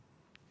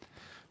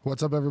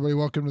What's up, everybody?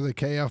 Welcome to the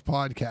KF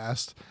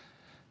Podcast,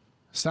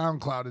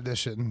 SoundCloud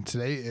edition.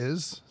 Today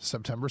is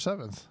September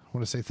 7th. I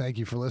want to say thank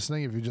you for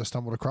listening. If you just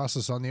stumbled across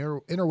us on the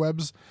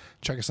interwebs,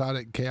 check us out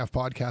at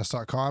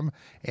kfpodcast.com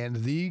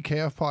and the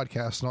KF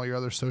Podcast and all your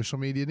other social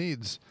media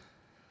needs.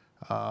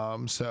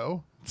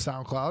 So,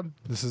 SoundCloud,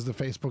 this is the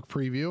Facebook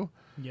preview.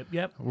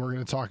 Yep. We're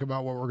going to talk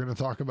about what we're going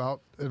to talk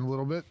about in a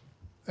little bit.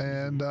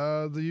 And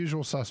the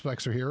usual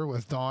suspects are here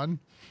with Dawn.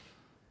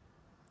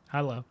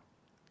 Hello.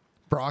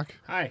 Brock.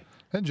 Hi.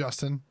 And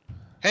Justin.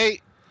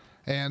 Hey.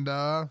 And,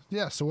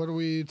 so what are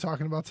we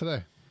talking about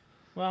today?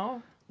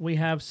 Well, we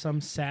have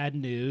some sad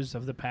news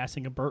of the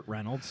passing of Burt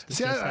Reynolds. This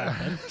just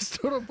happened. I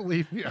still don't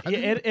believe you.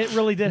 It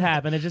really did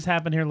happen. It just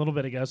happened here a little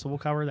bit ago, so we'll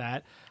cover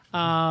that.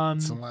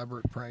 It's an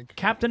elaborate prank.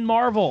 Captain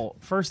Marvel,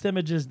 first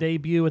images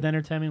debut with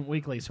Entertainment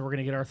Weekly, so we're going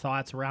to get our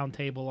thoughts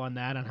roundtable on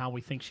that and how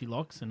we think she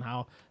looks and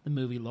how the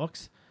movie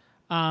looks.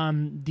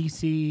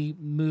 DC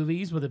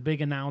movies with a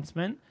big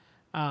announcement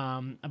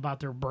about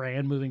their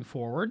brand moving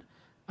forward.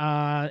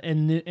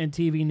 And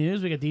TV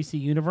news, we got DC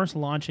Universe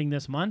launching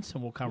this month, so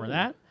we'll cover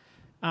that.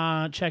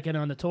 Check in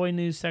on the toy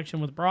news section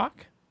with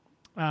Brock.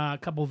 A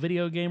couple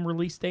video game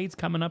release dates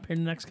coming up here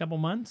in the next couple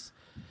months.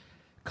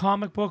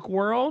 Comic book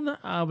world,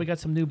 we got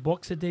some new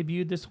books that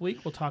debuted this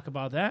week. We'll talk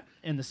about that.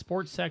 In the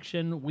sports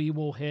section, we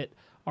will hit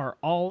our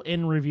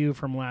all-in review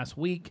from last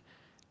week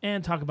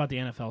and talk about the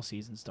NFL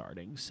season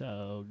starting.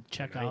 So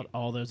check out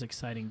all those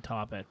exciting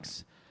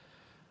topics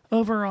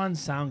over on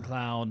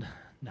SoundCloud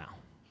now.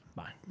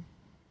 Bye.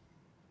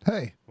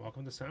 Hey.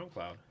 Welcome to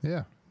SoundCloud.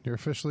 Yeah, you're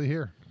officially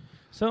here.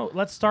 So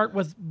let's start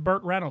with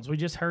Burt Reynolds. We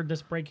just heard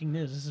this breaking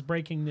news. This is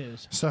breaking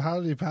news. So how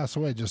did he pass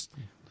away? Just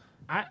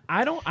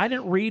I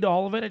didn't read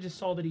all of it. I just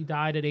saw that he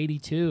died at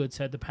 82. It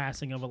said the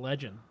passing of a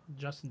legend.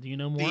 Justin, do you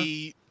know more?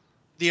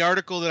 The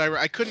article that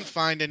I couldn't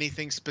find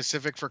anything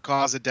specific for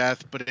cause of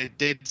death, but it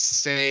did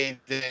say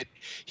that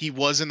he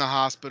was in the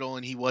hospital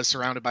and he was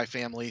surrounded by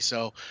family.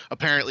 So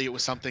apparently it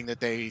was something that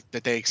they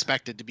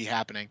expected to be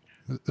happening.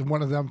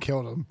 one of them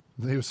killed him.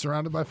 He was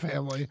surrounded by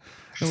family.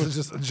 It was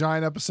just a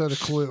giant episode of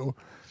Clue.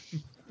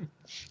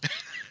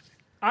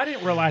 I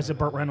didn't realize that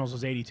Burt Reynolds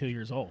was 82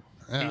 years old.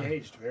 Yeah. He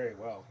aged very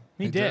well.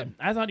 He did.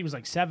 I thought he was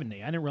like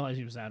 70. I didn't realize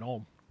he was that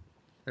old.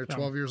 They're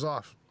 12 years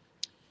off.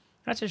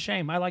 That's a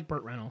shame. I like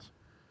Burt Reynolds.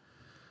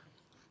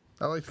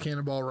 I liked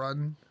Cannonball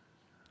Run.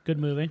 Good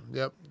movie.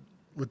 Yep,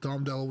 with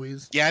Dom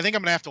DeLuise. Yeah, I think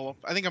I'm gonna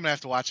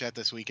have to watch that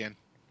this weekend.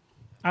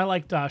 I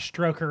liked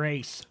Stroker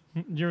Ace.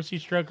 Did you ever see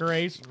Stroker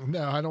Ace?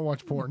 No, I don't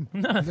watch porn.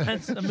 No,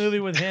 that's a movie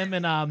with him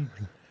and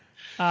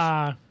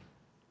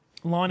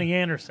Lonnie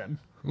Anderson.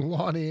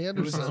 Lonnie It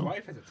was his Anderson.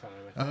 wife at the time,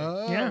 I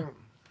think. Yeah.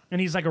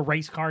 And he's like a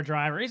race car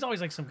driver. He's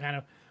always like some kind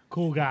of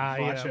cool guy.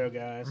 you know. Macho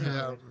guys.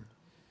 Yeah.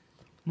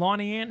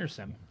 Lonnie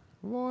Anderson.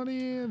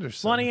 Lonnie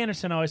Anderson. Lonnie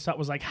Anderson I always thought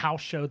was like house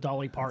show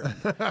Dolly Parton.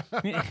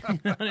 You know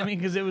what I mean?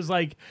 Because it was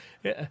like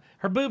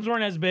her boobs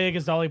weren't as big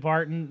as Dolly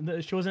Parton.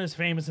 She wasn't as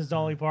famous as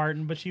Dolly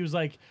Parton, but she was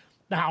like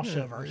the house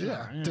show version.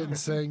 Yeah, You know? didn't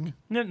sing.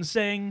 Didn't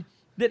sing.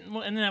 Didn't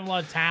have a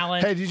lot of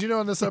talent. Hey, did you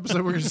know in this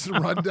episode we're just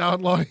run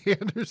down Lonnie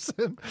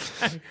Anderson?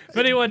 If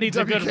anyone needs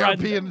a good run,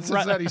 WKRP in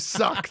Cincinnati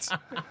sucked.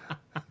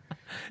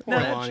 no,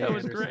 that Lonnie show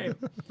was Anderson.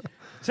 great.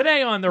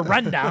 Today on the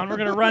rundown, we're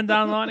going to run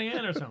down Lonnie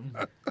Anderson.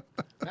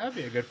 That'd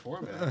be a good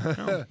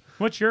format.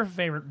 What's your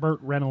favorite Burt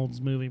Reynolds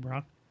movie,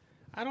 bro?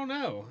 I don't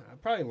know.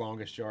 Probably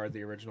Longest Yard,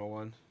 the original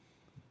one.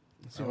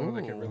 It's the only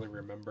one I can really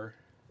remember.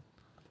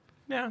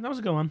 Yeah, that was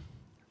a good one.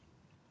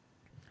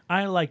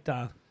 I liked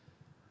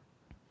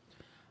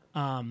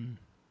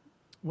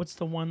what's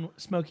the one?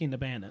 Smokey and the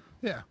Bandit.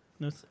 Yeah.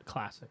 That's a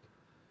classic.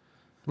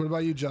 What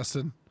about you,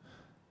 Justin?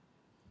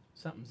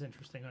 Something's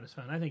interesting on his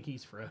phone. I think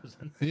he's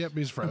frozen. Yep,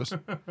 he's froze.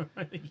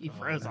 I think he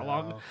froze a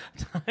long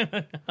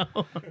time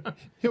ago.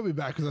 He'll be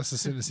back with us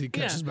as soon as he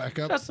catches back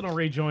up. Justin will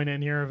rejoin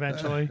in here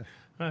eventually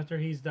after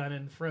he's done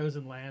in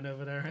Frozen Land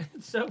over there.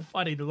 It's so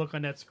funny to look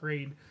on that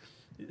screen.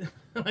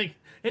 Like,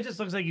 it just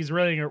looks like he's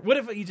reading her. What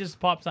if he just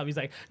pops up? He's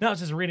like, no,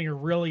 it's just reading a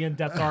really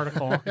in-depth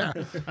article on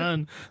his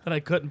phone that I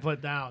couldn't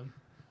put down.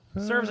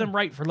 Serves him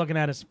right for looking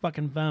at his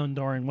fucking phone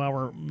during while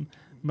we're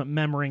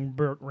memorizing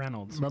Burt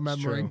Reynolds.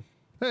 Remembering.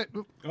 Hey,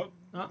 nope.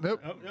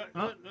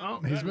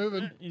 He's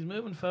moving. He's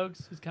moving,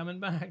 folks. He's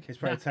coming back. He's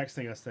probably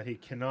texting us that he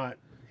cannot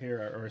hear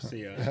or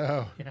see us.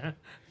 Oh. Yeah,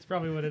 that's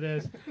probably what it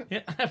is.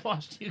 Yeah, I've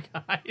watched you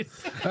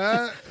guys.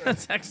 A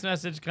text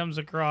message comes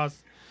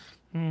across.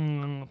 Tell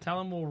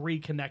him we'll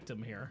reconnect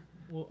him here.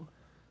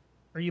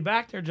 Are you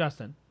back there,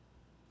 Justin?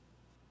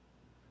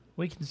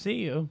 We can see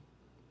you.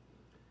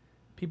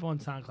 People on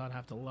SoundCloud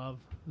have to love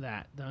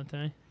that, don't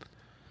they?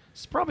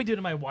 It's probably due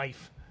to my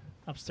wife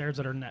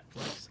upstairs at her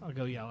Netflix. I'll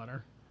go yell at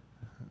her.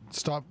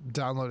 Stop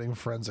downloading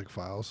forensic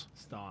files.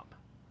 Stop.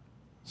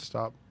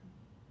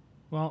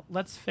 Well,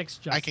 let's fix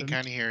Justin. I can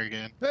kind of hear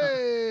again.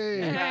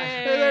 Hey!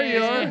 Hey, There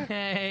you are.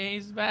 Hey,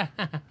 he's back.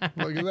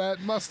 Look at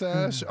that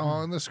mustache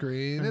on the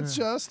screen. It's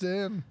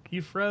Justin.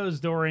 You froze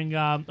during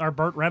our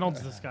Burt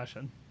Reynolds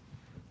discussion.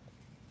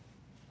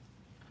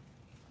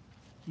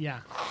 Yeah.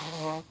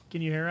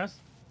 Can you hear us?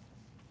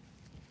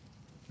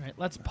 All right,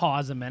 let's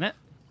pause a minute.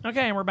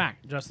 Okay, and we're back.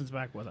 Justin's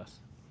back with us.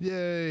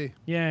 Yay.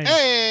 Yay.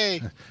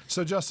 Hey.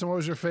 So, Justin, what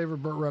was your favorite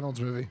Burt Reynolds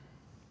movie?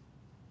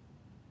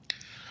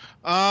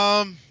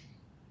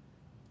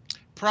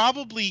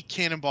 Probably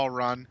Cannonball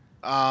Run.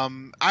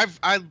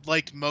 I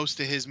liked most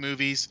of his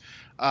movies.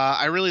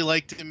 I really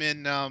liked him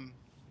in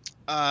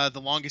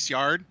The Longest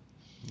Yard.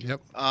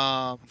 Yep.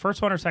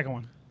 First one or second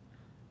one?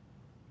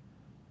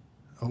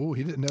 Oh,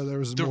 he didn't know there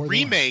was The more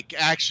remake,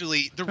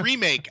 actually. The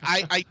remake.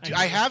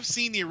 I have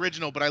seen the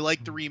original, but I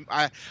like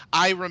the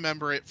I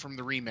remember it from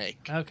the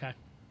remake. Okay.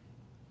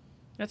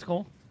 That's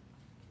cool.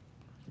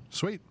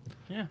 Sweet.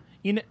 Yeah.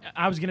 You know,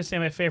 I was going to say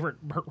my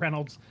favorite Burt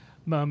Reynolds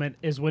moment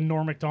is when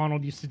Norm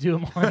Macdonald used to do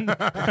him on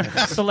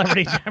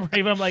Celebrity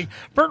Jeopardy. But I'm like,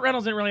 Burt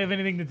Reynolds didn't really have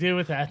anything to do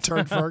with that.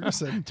 Turd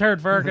Ferguson.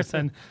 Turd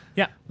Ferguson.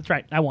 Yeah, that's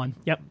right. I won.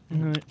 Yep.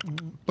 Look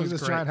at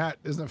this giant hat.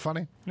 Isn't it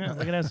funny? Yeah,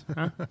 look at this.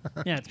 Huh?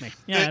 Yeah, it's me.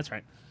 Yeah, that's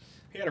right.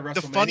 He had a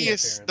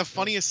The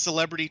funniest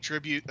celebrity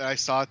tribute that I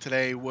saw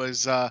today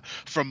was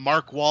from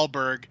Mark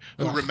Wahlberg,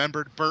 who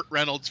remembered Burt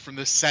Reynolds from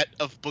the set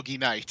of Boogie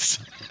Nights.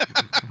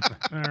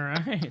 All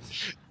right.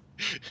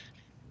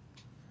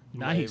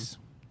 Nice.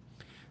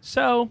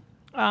 So,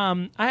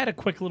 I had a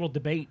quick little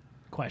debate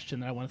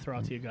question that I want to throw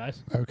out to you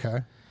guys,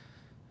 Okay.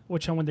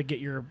 which I wanted to get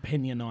your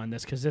opinion on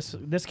this, because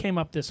this came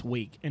up this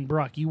week. And,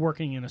 Brock, you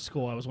working in a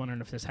school, I was wondering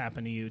if this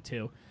happened to you,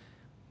 too.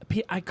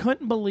 I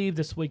couldn't believe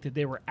this week that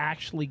they were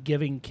actually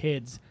giving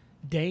kids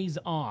days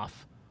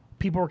off.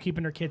 People were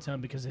keeping their kids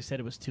home because they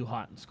said it was too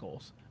hot in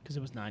schools because it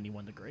was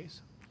 91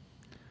 degrees.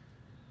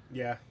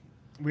 Yeah.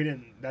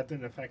 That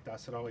didn't affect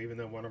us at all, even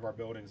though one of our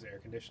buildings, the air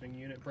conditioning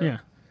unit broke. Yeah.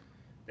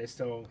 They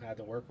still had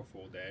to work a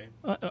full day.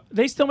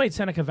 They still made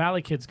Seneca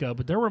Valley kids go,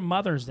 but there were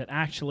mothers that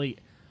actually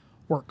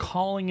were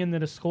calling into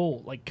the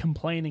school, like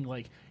complaining,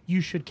 like,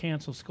 you should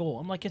cancel school.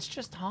 I'm like, it's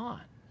just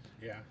hot.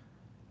 Yeah.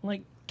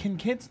 Like, can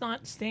kids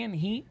not stand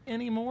heat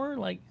anymore?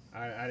 Like,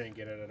 I didn't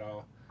get it at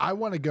all. I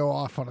want to go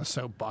off on a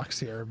soapbox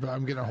here, but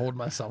I'm going to hold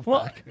myself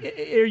well, back.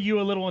 Are you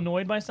a little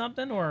annoyed by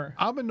something, or?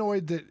 I'm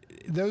annoyed that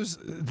those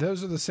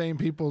are the same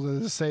people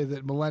that say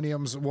that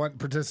millenniums want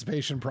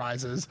participation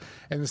prizes,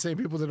 and the same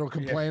people that will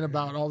complain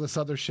about all this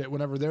other shit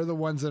whenever they're the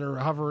ones that are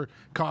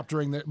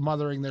hovercoptering,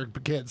 mothering their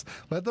kids.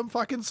 Let them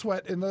fucking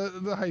sweat in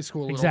the high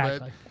school a little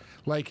bit.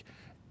 Like,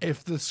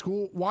 if the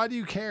school, why do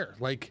you care?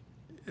 Like,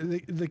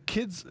 the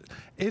kids,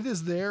 it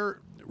is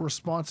their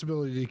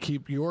responsibility to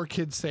keep your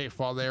kids safe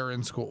while they're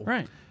in school.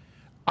 Right.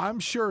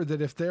 I'm sure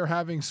that if they're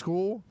having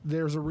school,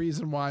 there's a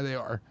reason why they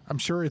are. I'm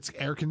sure it's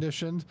air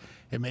conditioned.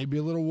 It may be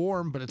a little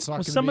warm, but it's not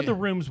going to be. Some of the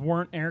rooms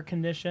weren't air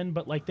conditioned,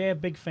 but like they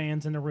have big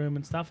fans in the room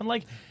and stuff. And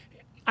like,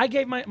 I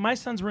gave my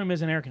son's room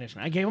isn't air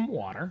conditioned. I gave him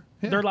water.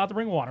 Yeah. They're allowed to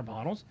bring water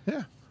bottles.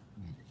 Yeah.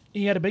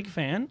 He had a big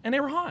fan, and they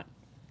were hot.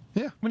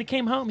 Yeah. When he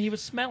came home, he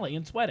was smelly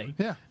and sweaty.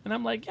 Yeah. And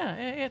I'm like,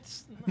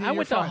 it's. Yeah, I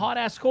went to a hot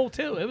ass school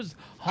too. It was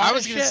hot. I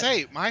was going to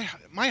say my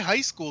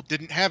high school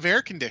didn't have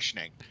air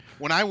conditioning.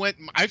 When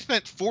I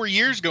spent 4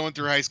 years going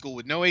through high school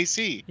with no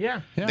AC.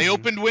 Yeah. They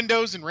opened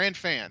windows and ran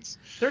fans.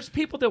 There's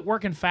people that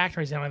work in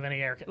factories that don't have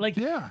any air. Like,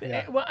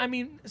 Yeah. Well, I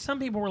mean, some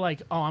people were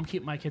like, "Oh, I'm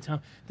keeping my kids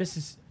home.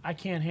 I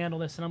can't handle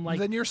this," and I'm like,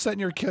 then you're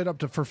setting your kid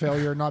up for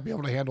failure and not be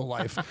able to handle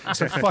life.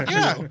 So fuck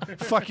you.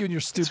 Fuck you and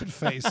your stupid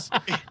face.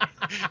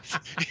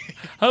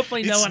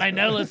 hopefully no one I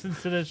know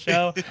listens to this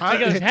show. He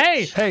goes,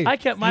 hey, I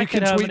kept my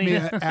kid home. You can tweet me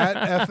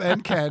at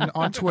FNKen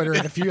on Twitter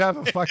if you have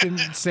a fucking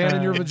sand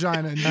in your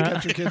vagina and you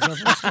kept your kids home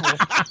from school.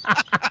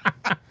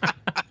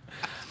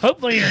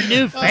 Hopefully your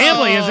new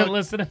family isn't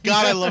listening.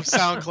 God, I love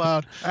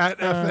SoundCloud. At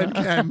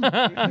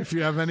FNKen if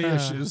you have any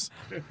issues.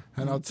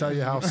 And I'll tell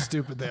you how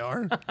stupid they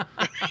are.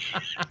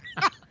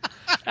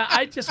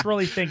 I just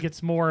really think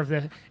it's more of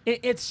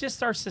it's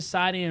just our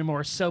society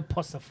anymore is so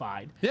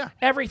pussified. Yeah.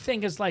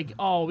 Everything is like,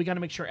 oh, we got to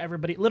make sure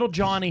little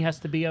Johnny has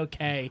to be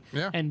okay.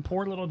 Yeah. And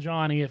poor little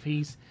Johnny, if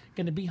he's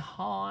going to be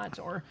hot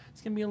or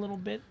it's going to be a little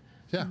bit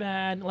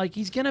bad, like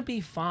he's going to be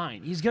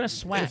fine. He's going to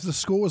sweat. If the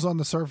school was on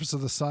the surface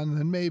of the sun,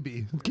 then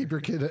maybe keep your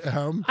kid at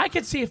home. I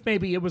could see if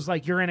maybe it was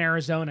like you're in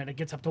Arizona and it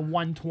gets up to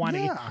 120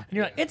 Yeah. and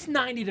you're like, it's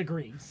 90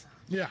 degrees.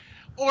 Yeah.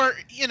 Or,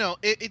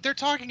 they're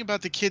talking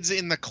about the kids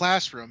in the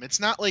classroom. It's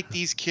not like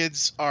these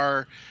kids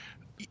are,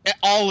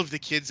 all of the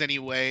kids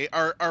anyway,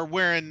 are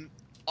wearing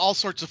all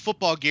sorts of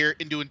football gear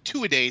and doing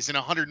two-a-days in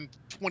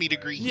 120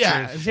 degrees.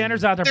 Yeah,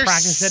 Xander's out there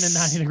practicing in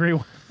 90 degree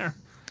weather.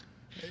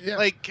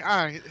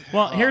 Yeah.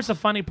 Well, here's the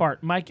funny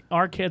part.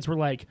 Our kids were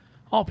like,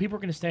 oh, people are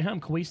going to stay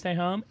home. Can we stay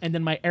home? And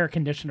then my air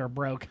conditioner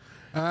broke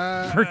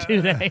for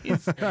 2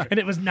 days. And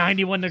it was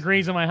 91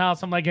 degrees in my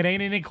house. I'm like, it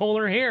ain't any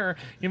colder here.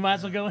 You might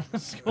as well go into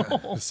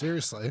school.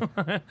 Seriously.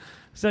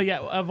 So, yeah,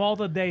 of all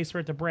the days for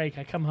it to break,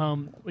 we come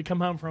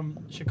home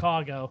from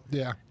Chicago.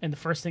 Yeah. And the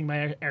first thing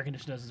my air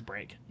conditioner does is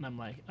break. And I'm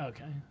like,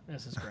 okay,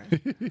 this is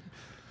great.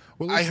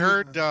 Well, I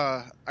heard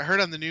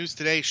on the news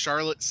today,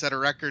 Charlotte set a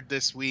record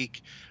this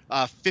week,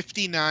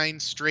 59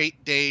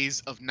 straight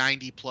days of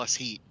 90-plus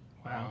heat.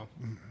 Wow.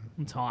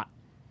 It's hot.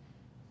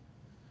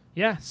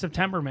 Yeah,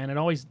 September, man. It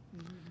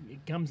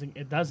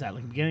does that.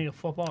 Like the beginning of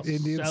football, it's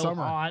Indian so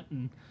summer. hot,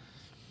 and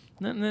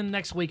then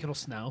next week it'll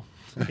snow.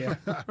 Yeah,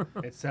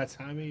 it's that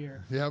time of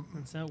year. Yep.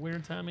 It's that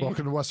weird time of year.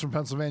 Welcome to Western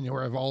Pennsylvania,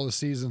 where I have all the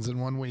seasons in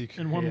 1 week.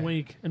 In 1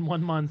 week, in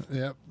 1 month.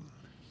 Yep.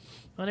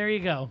 Well, there you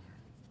go.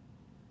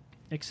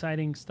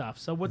 Exciting stuff.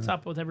 So what's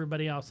up with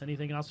everybody else?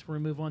 Anything else before we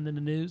move on to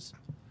the news?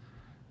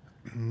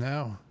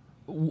 No.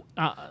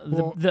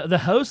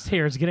 The host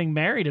here is getting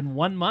married in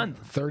 1 month.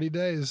 30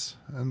 days,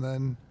 and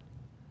then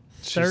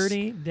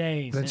 30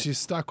 days. Then she's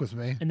stuck with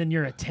me. And then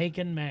you're a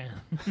taken man.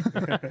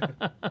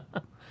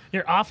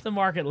 You're off the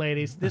market,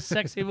 ladies. This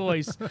sexy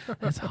voice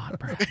is hot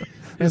breath.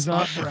 Is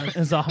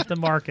off the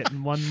market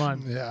in 1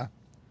 month. Yeah.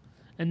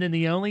 And then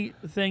the only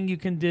thing you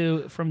can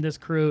do from this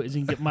crew is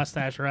you can get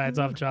mustache rides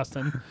off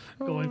Justin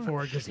going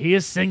forward because he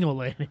is single,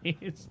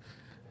 ladies.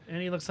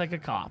 And he looks like a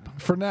cop.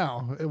 For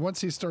now. Once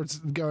he starts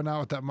going out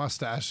with that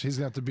mustache, he's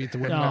going to have to beat the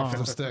women off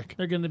with a stick.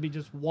 They're going to be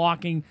just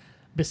walking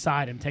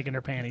beside him, taking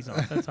their panties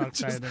off. That's how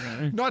excited they're going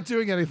to be. Not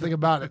doing anything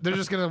about it. They're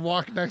just going to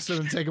walk next to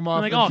him and take them off.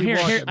 I'm like, and oh, keep here,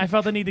 walking. I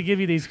felt the need to give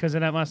you these because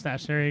of that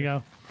mustache. There you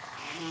go.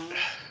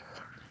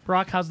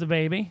 Brock, how's the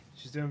baby?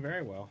 She's doing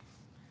very well.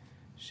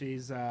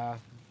 She's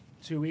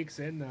 2 weeks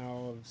in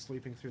now of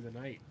sleeping through the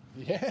night.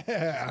 Yeah.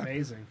 It's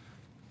amazing.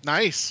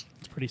 Nice.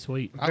 It's pretty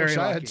sweet. I wish Very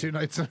I had lucky. 2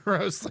 nights in a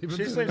row sleeping She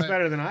through the sleeps night.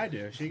 better than I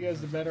do. She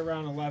goes to bed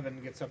around 11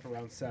 and gets up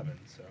around 7.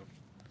 So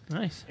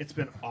Nice. it's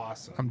been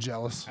awesome. I'm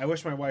jealous. I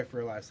wish my wife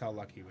realized how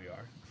lucky we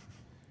are.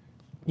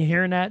 You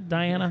hearing that,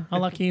 Diana? How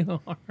lucky you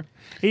are.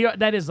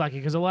 That is lucky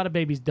because a lot of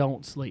babies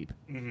don't sleep.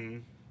 Mm-hmm.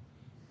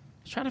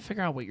 I was trying to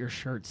figure out what your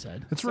shirt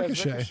said. It's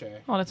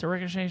Ricochet. Oh, that's a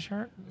Ricochet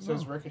shirt? It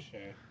says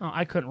Ricochet. Oh,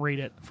 I couldn't read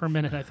it. For a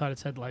minute, I thought it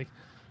said, like,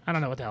 I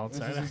don't know what the hell it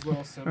This is said. his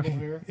little symbol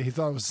here. He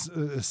thought it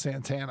was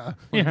Santana.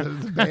 Yeah, The I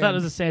thought it band.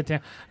 was a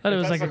Santana. I thought it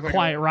was does like a look like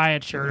Quiet a-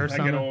 Riot shirt or Like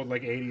something. an old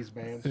 80s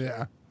band.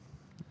 Yeah.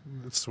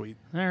 It's sweet.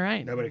 All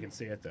right. Nobody can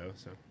see it though.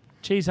 So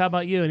Cheese, how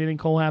about you? Anything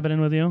cool happening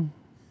with you?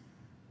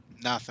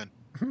 Nothing.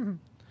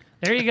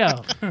 There you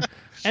go.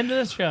 End of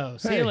the show.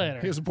 See you later.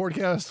 Here's a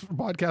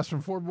podcast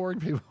from 4 boring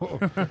people.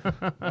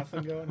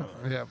 nothing going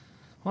on. Yeah.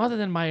 Well, other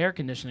than my air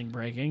conditioning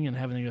breaking and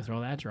having to go through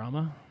all that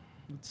drama,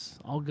 it's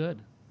all good.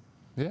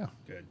 Yeah.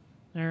 Good.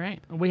 All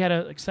right. We had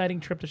an exciting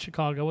trip to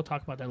Chicago. We'll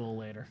talk about that a little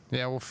later.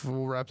 Yeah, we'll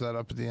wrap that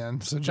up at the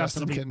end. So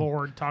Justin will be can.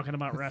 bored talking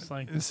about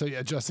wrestling. So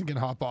yeah, Justin can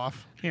hop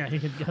off. Yeah, he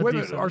can go Wait a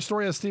do minute, our something.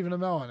 story has Stephen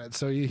Amell in it,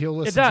 so he'll It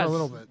listen for does. a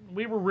little bit.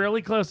 We were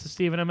really close to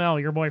Stephen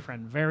Amell, your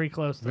boyfriend. Very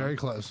close to Very him.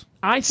 close.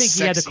 I think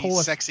he had the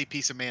coolest. Sexy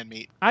piece of man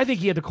meat. I think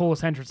he had the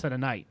coolest entrance of the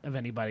night of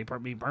anybody,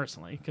 me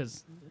personally,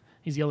 because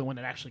he's the only one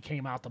that actually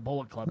came out the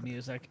Bullet Club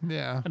music,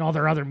 Yeah. and all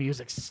their other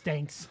music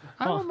stinks.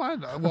 I don't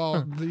mind.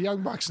 Well, the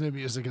Young Bucks' new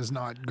music is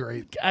not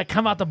great.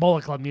 Come out the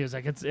Bullet Club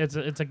music. It's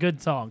a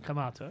good song. Come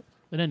out to it.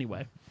 But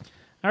anyway,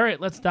 all right,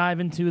 let's dive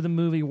into the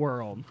movie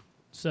world.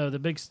 So the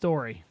big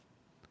story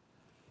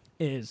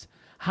is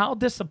how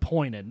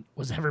disappointed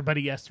was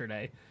everybody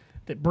yesterday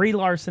that Brie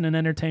Larson and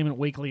Entertainment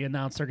Weekly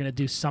announced they're going to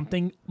do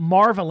something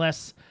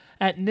marvelous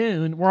at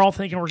noon. We're all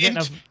thinking we're getting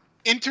a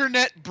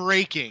Internet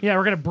breaking. yeah,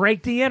 we're going to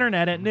break the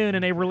internet at noon,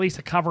 and they release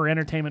a cover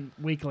Entertainment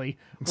Weekly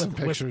Some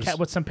pictures.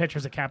 with some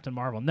pictures of Captain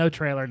Marvel. No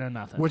trailer, no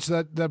nothing. Which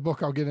that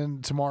book I'll get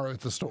in tomorrow at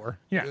the store.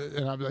 Yeah.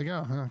 And I'll be like,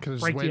 oh, I could have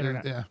just Break the waited.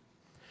 internet. Yeah.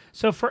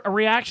 So for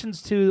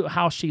reactions to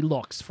how she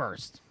looks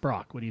first,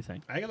 Brock, what do you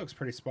think? I think it looks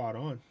pretty spot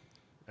on.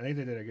 I think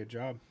they did a good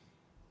job.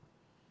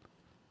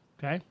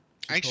 Okay.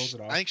 pulls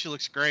it off. I think she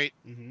looks great.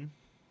 Mm-hmm.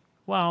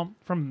 Well,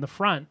 from the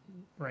front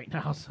right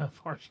now, so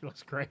far she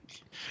looks great.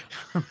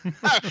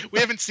 We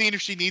haven't seen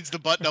if she needs the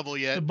butt double The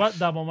yet. butt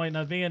double might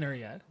not be in her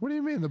yet. What do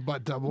you mean the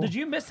butt double? Did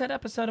you miss that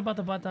episode about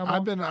the butt double?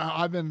 I've been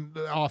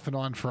off and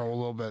on for a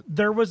little bit.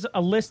 There was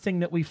a listing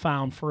that we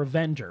found for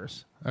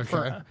Avengers.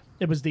 Okay.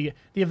 It was the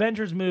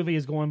Avengers movie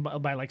is going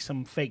by like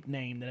some fake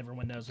name that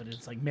everyone knows it.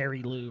 It's like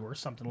Mary Lou or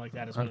something like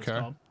that is what it's Okay.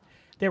 called.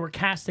 They were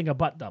casting a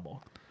butt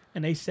double,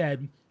 and they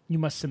said you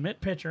must submit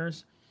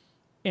pictures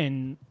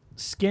in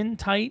skin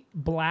tight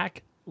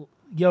black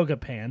yoga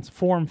pants,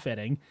 form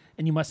fitting,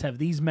 and you must have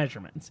these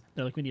measurements.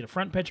 They're like, we need a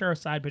front picture, a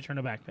side picture, and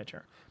a back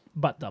picture,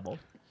 butt double,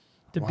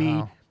 to be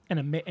Wow. in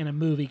a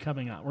movie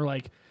coming up. We're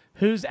like,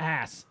 whose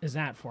ass is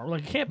that for? We're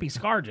like, it can't be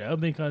ScarJo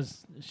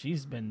because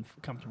she's been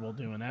comfortable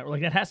doing that. We're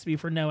like, that has to be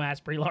for no ass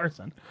Brie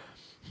Larson.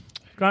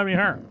 It's gotta be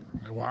her,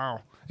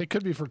 Wow. It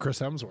could be for Chris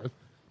Hemsworth.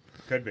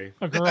 Could be.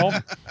 a girl.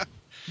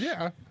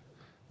 Yeah.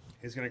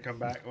 He's gonna come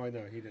back. Oh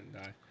no, he didn't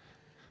die.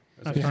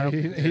 Okay. Yeah,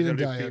 he He's didn't gonna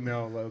be die yet.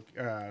 female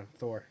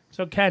Thor.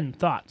 So Ken,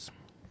 thoughts?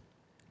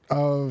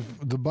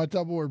 Of the butt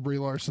double or Brie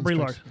Larson's Brie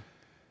picture?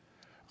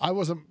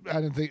 Larson. I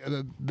didn't think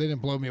they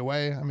didn't blow me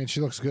away. I mean,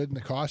 she looks good in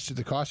the costume.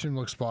 The costume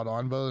looks spot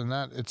on. But other than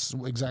that, it's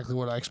exactly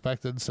what I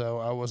expected. So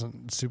I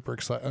wasn't super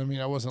excited. I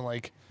mean, I wasn't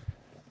like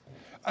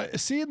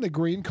seeing the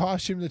green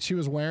costume that she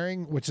was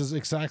wearing, which is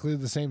exactly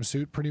the same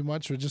suit, pretty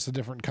much, with just a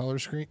different color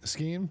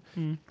scheme.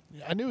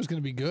 I knew it was going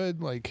to be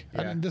good. Like,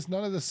 Yeah.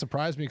 none of this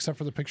surprised me except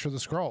for the picture of the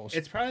Skrulls.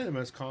 It's probably the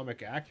most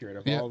comic accurate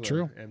of Yeah, all the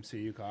true.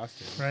 MCU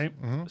costumes. Right.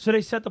 So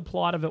they said the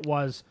plot of it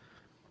was,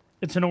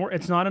 it's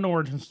not an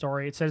origin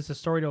story. It says the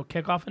story will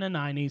kick off in the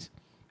 90s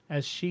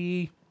as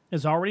she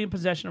is already in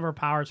possession of her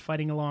powers,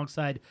 fighting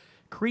alongside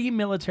Kree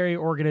military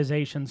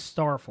organization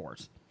Star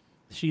Force.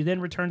 She then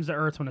returns to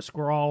Earth when the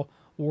Skrull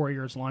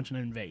warriors launch an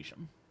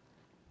invasion.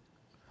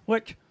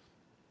 Which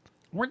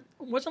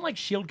wasn't like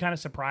S.H.I.E.L.D. kind of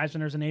surprised when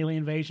there's an alien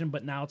invasion,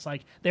 but now it's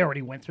like they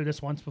already went through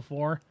this once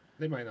before.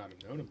 They might not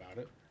have known about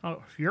it.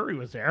 Oh, Fury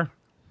was there.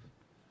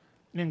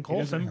 And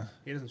Coulson.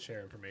 He doesn't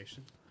share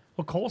information.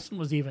 Well, Coulson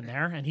was even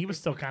there, and he was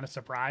still kind of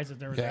surprised that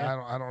there was.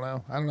 Yeah, I don't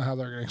know. I don't know how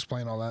they're going to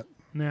explain all that.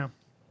 Yeah.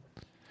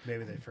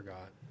 Maybe they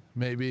forgot.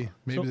 Maybe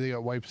So- they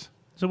got wiped.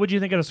 So, what do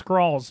you think of the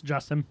Skrulls,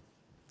 Justin?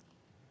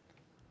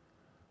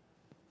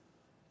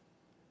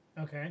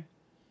 Okay,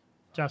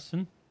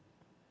 Justin.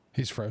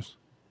 He's froze.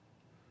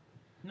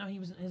 No,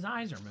 his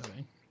eyes are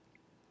moving.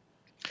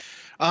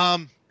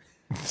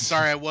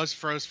 Sorry, I was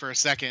froze for a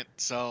second,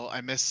 so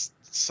I missed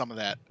some of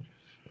that.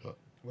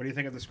 What do you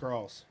think of the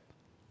Skrulls?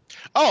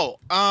 Oh,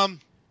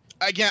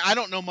 again, I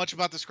don't know much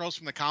about the Skrulls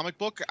from the comic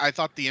book. I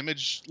thought the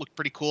image looked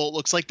pretty cool. It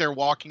looks like they're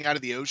walking out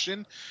of the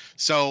ocean.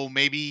 So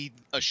maybe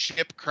a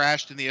ship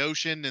crashed in the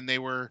ocean and they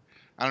were,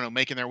 I don't know,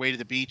 making their way to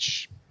the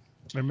beach.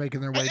 They're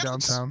making their way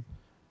downtown.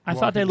 I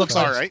thought they looked Looks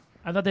like all right.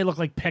 I thought they looked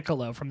like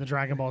Piccolo from the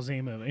Dragon Ball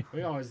Z movie.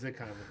 We always did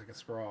kind of look like a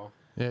Skrull.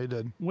 Yeah, he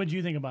did. What did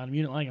you think about him?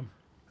 You didn't like him?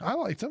 I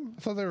liked them.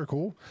 I thought they were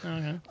cool.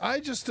 Okay. I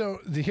just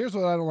don't. Here's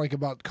what I don't like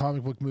about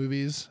comic book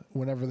movies.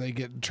 Whenever they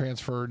get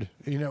transferred,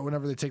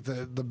 whenever they take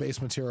the base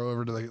material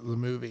over to the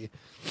movie,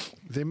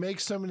 they make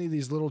so many of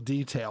these little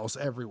details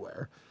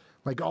everywhere.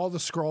 Like all the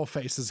Skrull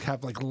faces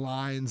have like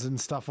lines and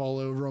stuff all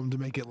over them to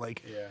make it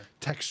like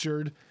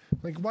textured.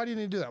 Like, why do you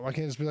need to do that? Why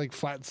can't it just be like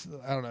flat?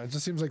 I don't know. It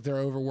just seems like they're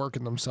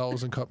overworking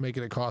themselves and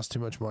making it cost too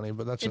much money.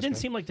 But that's It just didn't me.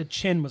 seem like the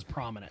chin was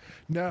prominent.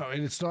 No,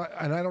 and it's not.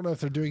 And I don't know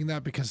if they're doing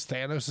that because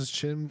Thanos'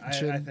 chin I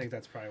think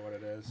that's probably what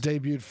it is.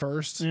 debuted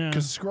first. Yeah.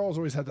 Because Skrulls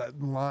always had that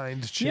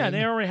lined chin. Yeah,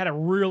 they already had a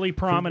really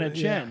prominent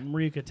Yeah. chin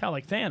where you could tell,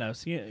 like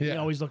Thanos. He Yeah.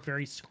 always looked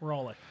very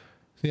Skrull-like.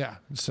 Yeah.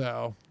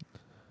 So.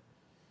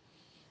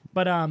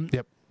 But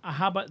Yep.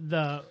 how about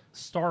the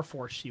Star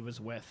Force she was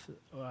with?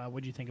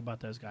 What do you think about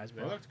those guys,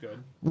 They bro? looked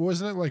good.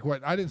 Wasn't it like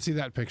what? I didn't see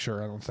that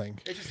picture. I don't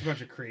think. It's just a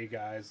bunch of Kree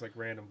guys, like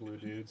random blue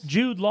dudes.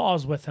 Jude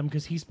Law's with him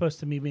because he's supposed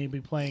to be maybe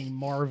playing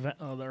Marvel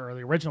or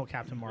the original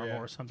Captain Marvel Yeah.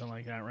 or something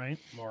like that, right?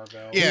 Marvel.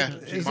 Yeah,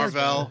 Is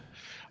Marvel.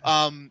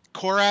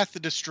 Korath the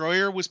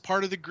Destroyer was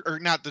part of or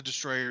not the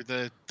Destroyer,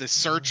 the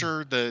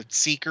Searcher, the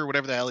Seeker,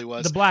 whatever the hell he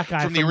was. The black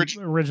guy from from,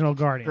 the original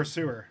Guardian.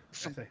 Pursuer. I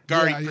think.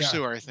 Guardian Yeah,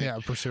 Pursuer, I think. Yeah,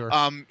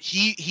 Pursuer.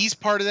 He's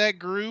part of that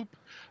group.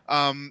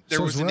 There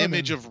So was is an Ronan.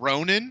 image of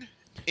Ronan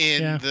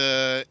in Yeah.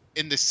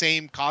 the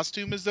same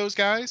costume as those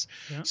guys.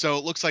 Yeah. So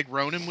it looks like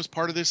Ronan was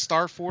part of this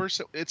Star Force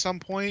at some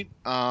point.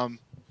 It'd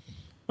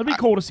be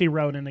cool to see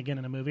Ronan again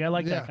in a movie. I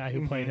like Yeah. that guy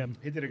who played him.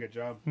 He did a good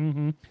job.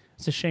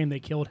 It's a shame they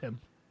killed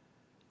him.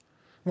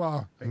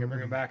 Well, They can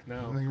bring him back I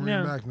now. think we're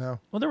Yeah. back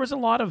now. Well, there was a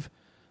lot of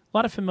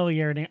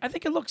familiarity. I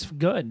think it looks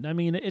good. I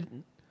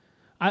mean,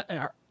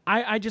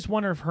 I just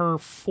wonder if her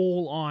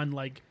full on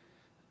like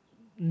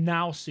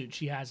now suit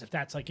she has, if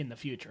that's like in the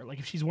future, like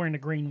if she's wearing the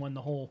green one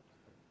the whole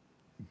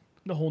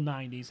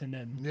 90s, and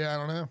then Yeah, I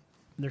don't know.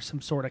 there's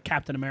some sort of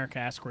Captain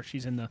America-esque where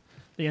she's in the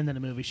end of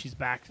the movie, she's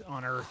back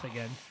on Earth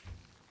again.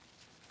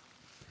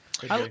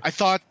 Could be.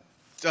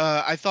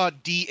 I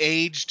thought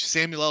de-aged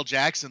Samuel L.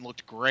 Jackson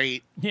looked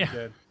great. Yeah,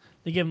 Good.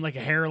 they give him like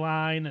a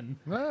hairline and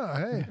Oh,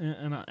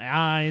 hey.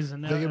 eyes,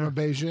 and They give him a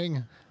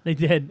Beijing. they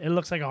did. It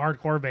looks like a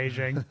hardcore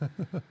Beijing.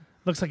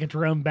 Looks like a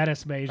Jerome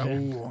Bettis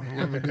Beijing. Oh, I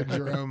love a good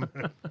Jerome.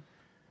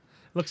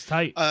 Looks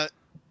tight.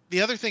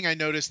 The other thing I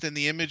noticed in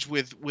the image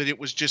with it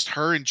was just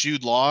her and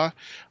Jude Law.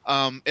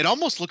 It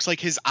almost looks like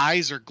his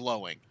eyes are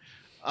glowing.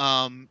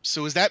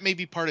 So is that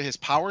maybe part of his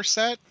power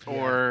set,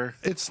 or?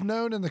 It's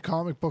known in the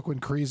comic book when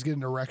Krees get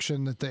an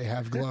erection that they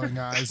have glowing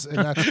eyes, and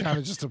that's kind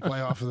of just a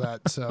play off of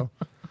that. So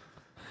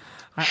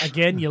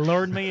Again, you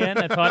lured me in.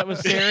 I thought it was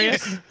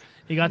serious.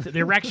 You got the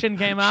erection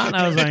came out, and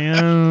I was like,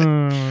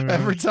 oh,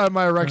 every time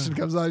my erection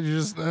comes out, you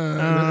just hey,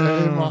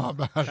 Mom,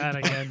 about that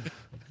it. again.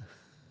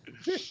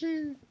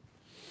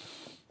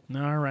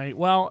 All right.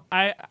 Well,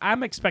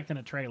 I'm expecting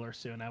a trailer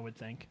soon, I would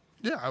think.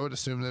 Yeah, I would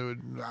assume they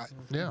would.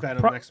 Yeah,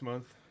 Venom Pro- next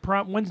month.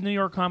 When's New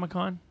York Comic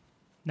Con?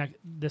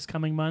 This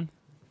coming month?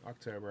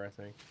 October, I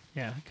think.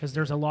 Yeah, because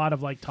there's a lot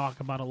of like talk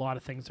about a lot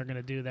of things they're going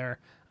to do there.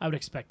 I would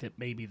expect it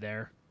maybe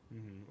there.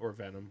 Or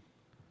Venom.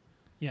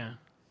 Yeah.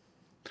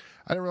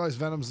 I didn't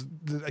realize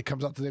it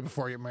comes out the day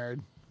before I get married.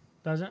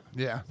 Does it?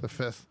 Yeah, the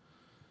 5th.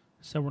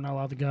 So we're not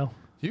allowed to go.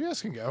 You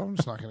guys can go. I'm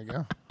just not going to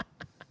go.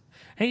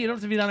 Hey, you don't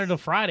have to be down there till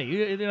Friday.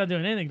 You're not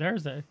doing anything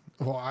Thursday.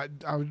 Well,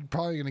 I'm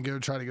probably going to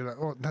try to go.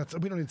 Oh,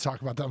 we don't need to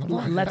talk about that on the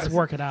podcast. Let's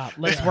work it out.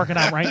 Let's work it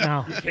out right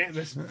now. You can't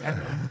miss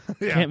Venom.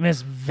 Yeah. Can't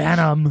miss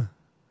Venom.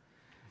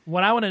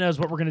 What I want to know is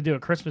what we're going to do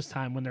at Christmas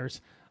time when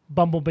there's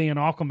Bumblebee and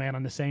Aquaman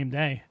on the same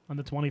day, on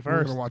the 21st. We're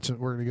going to watch it.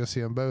 We're going to go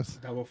see them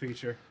both. Double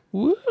feature.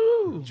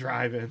 Woo!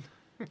 Drive-in.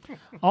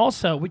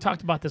 Also, we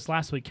talked about this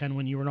last week, Ken,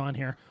 when you were on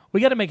here. We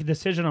got to make a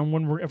decision on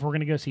if we're going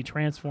to go see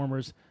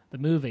Transformers the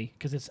movie,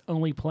 because it's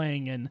only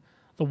playing in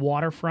the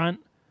waterfront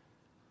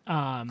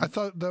I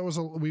thought that was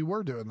we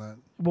were doing that.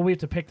 Well, we have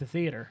to pick the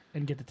theater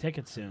and get the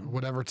tickets soon.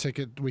 Whatever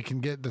ticket we can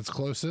get that's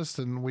closest,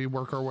 and we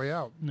work our way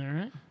out. All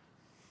right.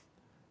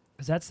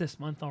 Because that's this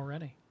month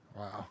already.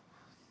 Wow.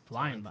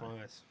 Flying by.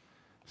 Flies.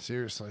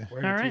 Seriously.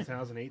 Where All did right.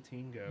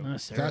 2018 go? No,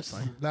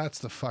 seriously. That's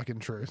the fucking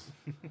truth.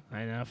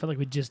 I know. I feel like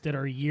we just did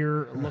our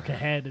year look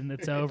ahead and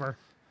it's over.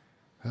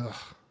 Ugh.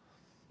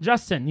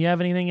 Justin, you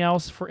have anything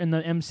else for in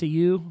the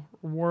MCU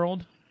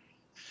world?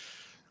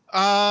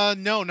 No,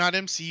 not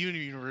MCU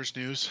universe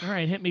news. All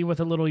right, hit me with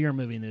a little your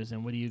movie news.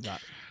 And what do you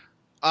got?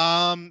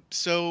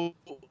 So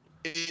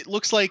it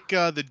looks like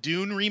the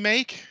Dune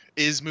remake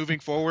is moving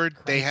forward.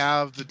 They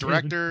have the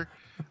director,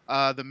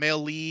 the male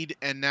lead,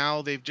 and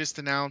now they've just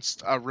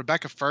announced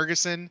Rebecca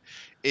Ferguson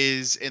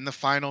is in the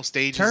final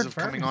stages of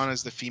coming on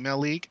as the female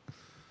lead.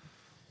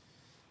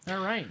 All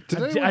right.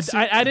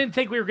 I I didn't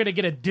think we were going to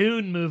get a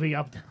Dune movie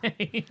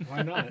update.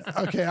 Why not?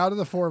 Okay, out of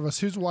the four of us,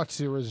 who's watched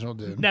the original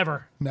Dune?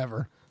 Never.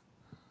 Never.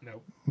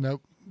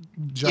 Nope.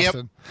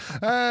 Justin.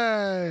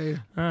 Hey.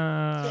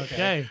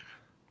 Okay.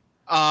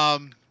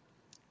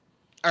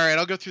 All right,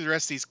 I'll go through the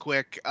rest of these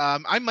quick.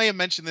 I may have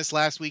mentioned this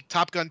last week.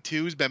 Top Gun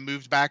 2 has been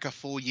moved back a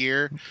full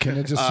year. Can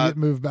it just get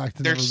moved back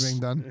to never being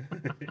done?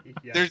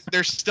 Yes.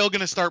 They're still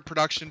going to start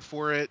production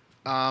for it.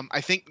 I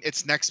think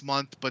it's next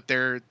month, but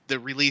the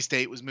release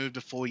date was moved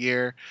a full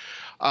year.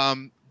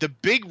 The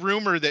big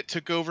rumor that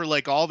took over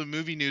like all the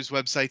movie news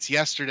websites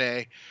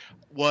yesterday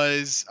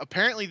was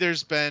apparently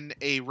there's been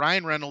a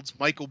Ryan Reynolds,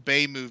 Michael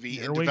Bay movie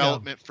in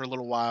development for a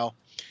little while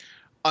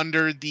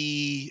under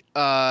the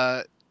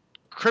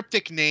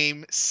cryptic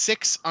name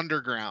Six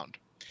Underground.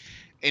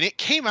 And it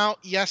came out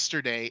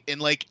yesterday, and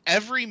like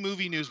every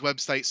movie news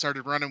website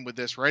started running with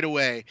this right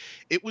away.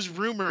 It was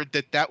rumored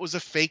that that was a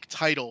fake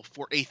title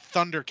for a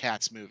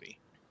Thundercats movie.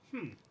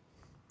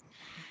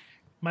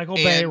 Michael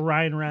Bay,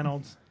 Ryan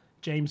Reynolds,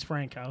 James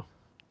Franco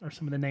are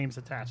some of the names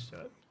attached to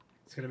it.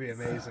 It's gonna be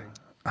amazing.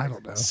 I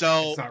don't know.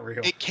 So It's not real.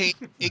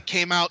 it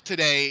came out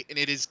today, and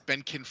it has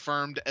been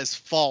confirmed as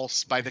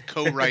false by the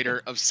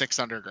co-writer of Six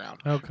Underground,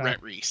 Okay.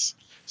 Rhett Reese.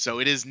 So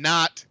it is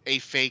not a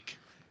fake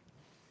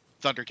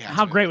Thundercats.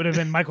 How movie. great would it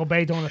have been Michael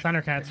Bay doing a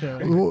Thundercats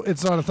movie? Well,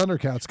 it's not a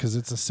Thundercats because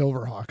it's a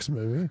Silverhawks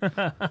movie.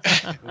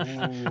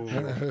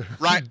 Ooh.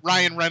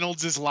 Ryan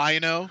Reynolds is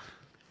Lion-O.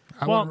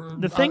 Well,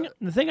 the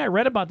thing I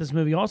read about this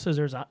movie also is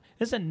this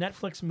is a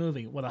Netflix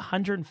movie with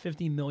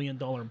 $150 million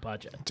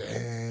budget.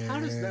 Damn. How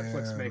does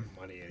Netflix make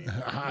money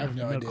anymore? I have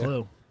no No idea.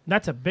 clue.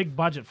 That's a big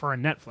budget for a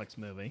Netflix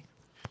movie.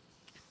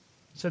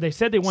 So they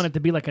said they wanted to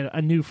be like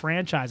a new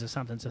franchise or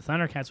something. So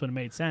Thundercats would have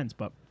made sense,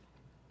 but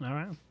all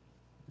right,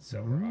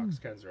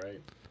 Silverhawks, Ken's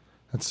right.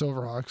 That's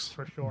Silverhawks.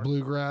 for sure.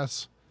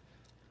 Bluegrass.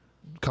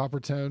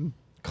 Coppertone.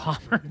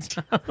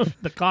 Coppertone,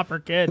 the Copper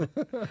Kid.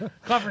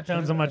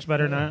 Coppertone's a much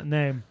better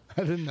name.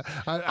 I didn't.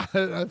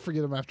 I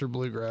forget him after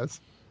Bluegrass.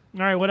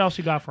 All right, what else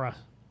you got for us?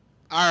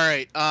 All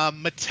right.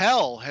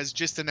 Mattel has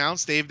just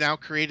announced they've now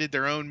created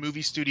their own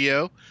movie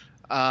studio.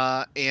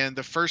 And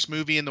the first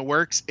movie in the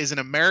works is an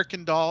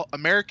American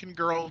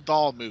Girl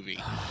doll movie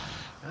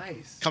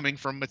Nice. coming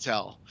from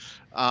Mattel.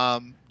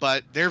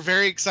 But they're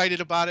very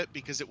excited about it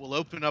because it will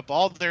open up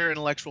all their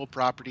intellectual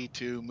property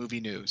to movie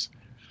news.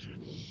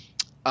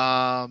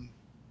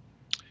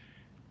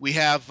 We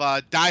have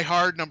Die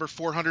Hard number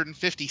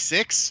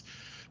 456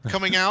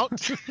 coming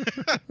out.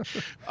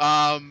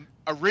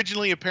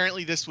 Originally,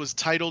 apparently, this was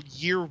titled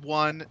Year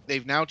One.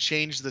 They've now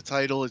changed the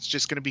title. It's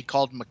just going to be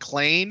called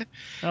McClane,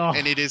 Oh,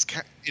 and it is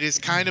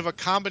kind of a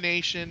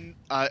combination.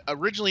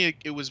 Originally,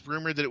 it was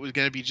rumored that it was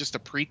going to be just a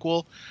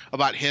prequel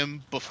about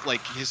him,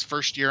 like his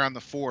first year on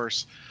the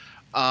force.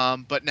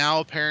 But now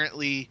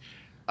apparently,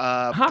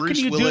 how Bruce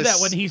can you Willis, do that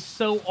when he's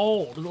so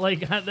old?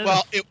 Like,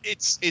 well,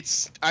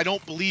 it's. I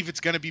don't believe it's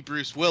going to be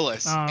Bruce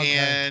Willis, Oh, okay.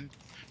 and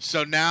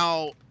so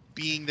now,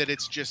 being that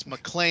it's just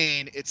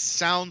McClane, it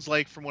sounds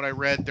like from what I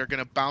read, they're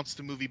going to bounce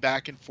the movie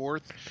back and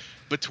forth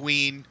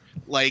between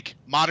like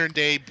modern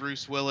day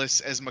Bruce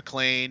Willis as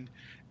McClane,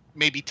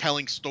 maybe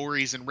telling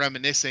stories and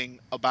reminiscing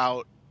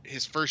about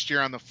his first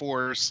year on the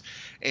force,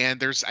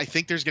 and I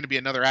think there's going to be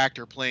another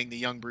actor playing the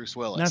young Bruce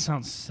Willis. that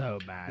sounds so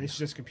They bad. should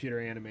just computer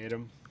animate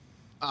him.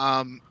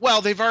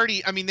 Well, they've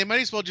already. I mean, they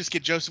might as well just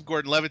get Joseph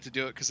Gordon-Levitt to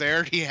do it because they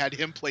already had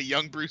him play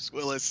young Bruce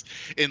Willis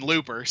in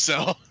Looper.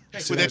 So with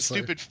that Seriously.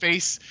 stupid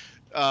face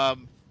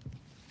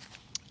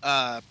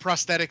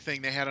prosthetic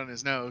thing they had on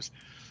his nose.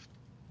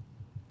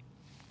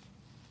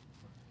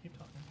 Keep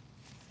talking.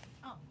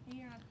 Oh,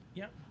 you're on.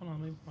 Yeah, hold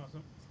on, let me pause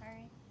it.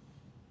 Sorry.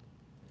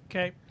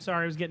 Okay,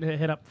 sorry, I was getting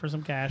hit up for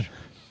some cash.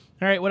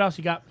 All right, what else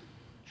you got?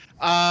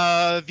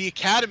 The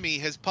Academy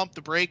has pumped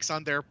the brakes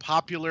on their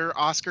popular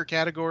Oscar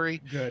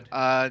category. Good.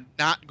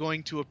 Not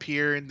going to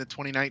appear in the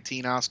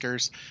 2019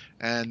 Oscars,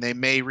 and they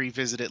may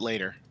revisit it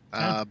later.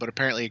 Okay. But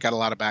apparently it got a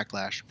lot of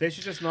backlash. They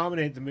should just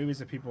nominate the movies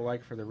that people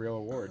like for the real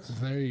awards.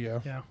 There you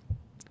go.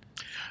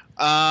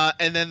 Yeah.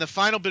 And then the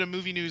final bit of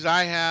movie news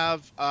I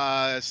have,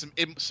 some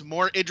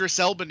more Idris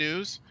Elba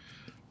news.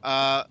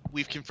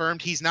 We've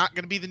confirmed he's not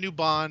going to be the new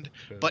Bond,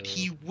 but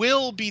he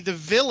will be the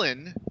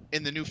villain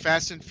in the new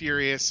Fast and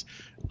Furious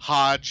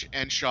Hodge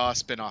and Shaw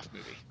spin-off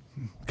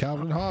movie.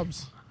 Calvin and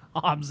Hobbes.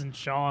 Hobbs and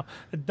Shaw,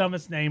 the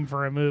dumbest name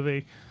for a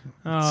movie.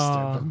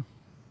 Oh. Stupid.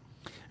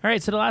 All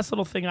right, so the last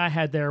little thing I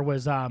had there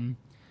was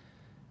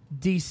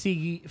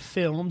DC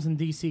Films and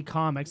DC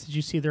Comics. Did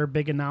you see their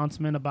big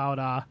announcement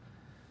about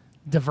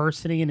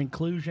diversity and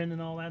inclusion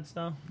and all that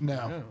stuff?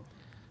 No. Oh.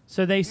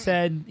 So they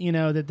said,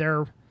 that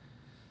they're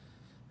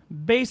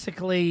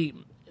basically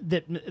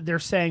that they're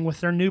saying with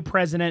their new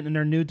president and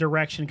their new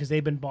direction, because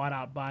they've been bought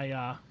out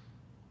by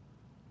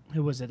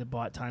who was it that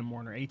bought Time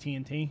Warner?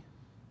 AT&T?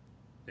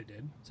 They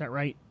did. Is that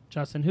right,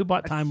 Justin? Who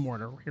bought Time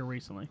Warner here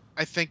recently?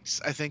 I think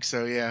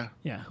so. Yeah.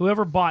 Yeah,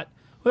 whoever bought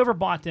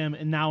them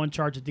and now in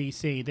charge of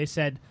DC. They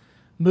said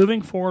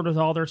moving forward with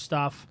all their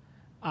stuff,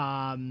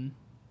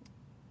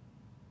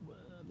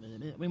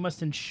 we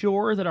must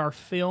ensure that our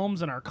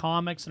films and our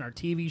comics and our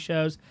TV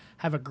shows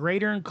have a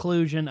greater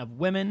inclusion of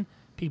women,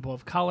 people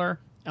of color,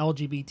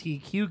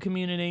 LGBTQ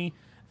community,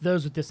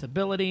 those with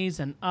disabilities,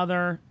 and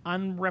other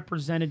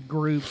unrepresented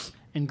groups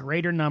in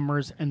greater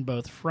numbers in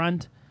both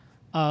front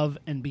of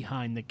and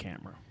behind the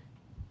camera.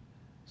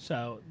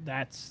 So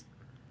that's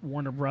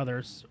Warner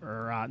Brothers,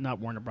 or not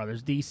Warner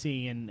Brothers,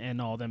 DC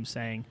and all them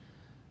saying.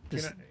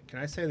 Can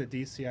I say that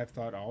DC, I've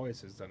thought, always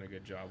has done a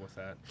good job with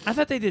that. I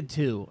thought they did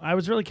too. I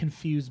was really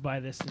confused by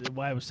this,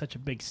 why it was such a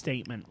big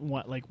statement.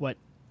 What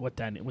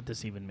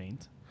this even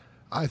means.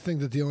 I think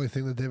that the only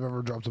thing that they've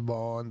ever dropped a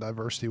ball on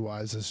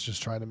diversity-wise is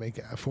just trying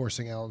to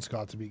forcing Alan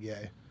Scott to be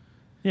gay.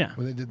 Yeah.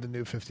 When they did the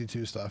new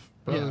 52 stuff.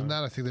 But Yeah. other than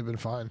that, I think they've been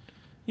fine.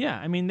 Yeah,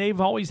 I mean, they've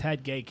always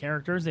had gay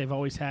characters. They've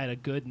always had a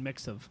good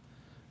mix of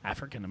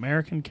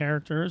African-American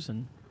characters.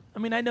 And, I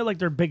mean, I know, like,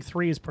 their big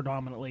three is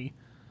predominantly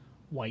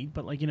white,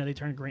 but, like, they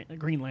turned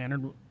Green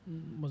Lantern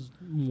was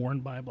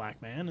worn by a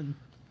black man, and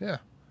Yeah.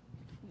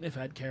 they've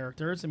had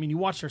characters. I mean, you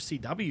watch their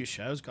CW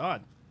shows,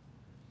 God,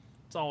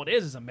 that's all it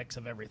is a mix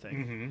of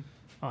everything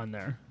on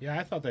there. Yeah,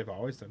 I thought they've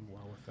always done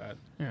well with that.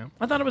 Yeah,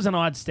 I thought it was an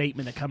odd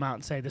statement to come out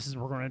and say this is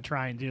what we're going to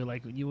try and do.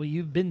 Like,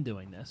 you've been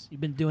doing this. You've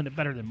been doing it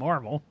better than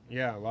Marvel.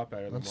 Yeah, a lot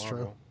better than That's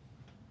Marvel. true.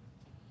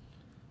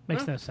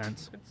 Makes Well, no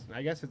sense.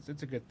 I guess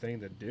it's a good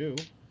thing to do.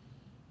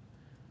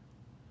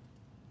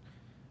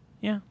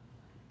 Yeah,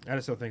 I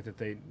just don't think that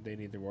they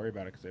need to worry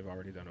about it because they've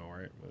already done all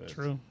right with it.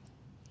 true.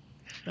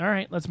 All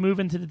right, let's move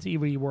into the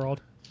TV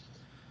world.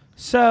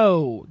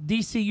 So,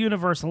 DC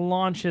Universe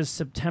launches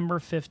September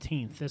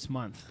 15th this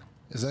month.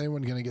 Is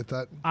anyone going to get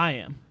that? I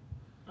am.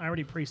 I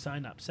already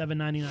pre-signed up.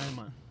 $7.99 a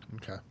month.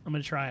 Okay. I'm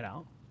going to try it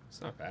out. It's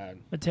not bad.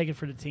 But take it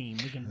for the team.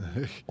 We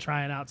can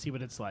try it out, see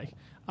what it's like.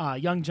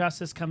 Young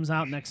Justice comes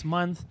out next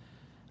month.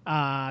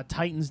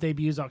 Titans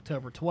debuts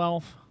October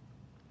 12th.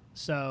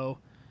 So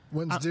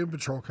When's Doom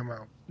Patrol come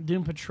out?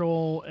 Doom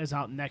Patrol is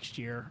out next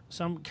year.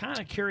 So I'm kind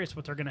of curious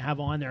what they're going to have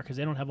on there because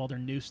they don't have all their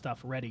new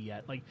stuff ready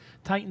yet. Like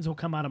Titans will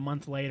come out a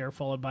month later,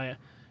 followed by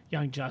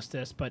Young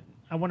Justice. But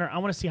I want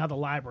to see how the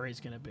library is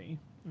going to be.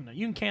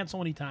 You can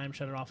cancel anytime,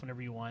 shut it off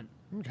whenever you want.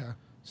 Okay.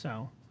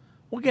 So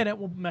we'll get it.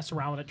 We'll mess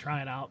around with it,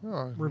 try it out,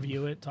 Oh.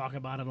 review it, talk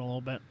about it a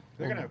little bit.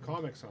 They're gonna have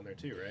comics on there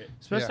too, right?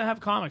 Supposed to Yeah. have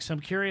comics. So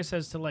I'm curious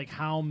as to like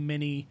how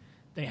many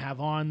they have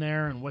on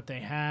there and what they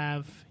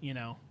have.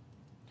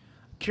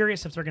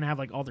 Curious if they're gonna have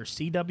like all their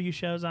CW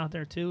shows out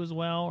there too as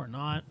well or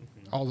not.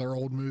 All their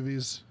old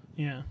movies.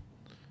 Yeah,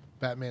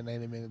 Batman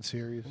animated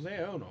series. Well, they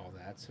own all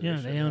that. So yeah,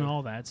 should they own have-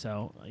 all that.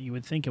 So you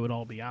would think it would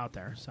all be out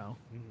there. So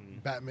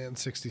Batman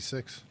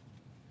 66.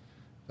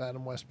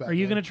 Adam West Batman. are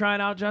you gonna try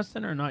it out,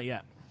 Justin, or not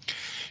yet?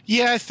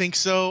 Yeah, I think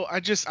so.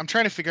 I'm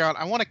trying to figure out.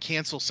 I want to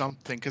cancel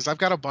something because I've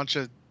got a bunch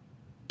of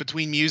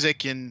between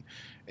music and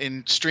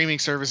streaming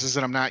services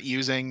that I'm not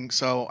using.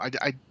 So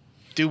I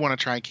do want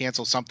to try and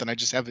cancel something. I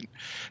just haven't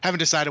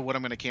decided what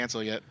I'm going to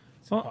cancel yet.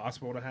 It's Well-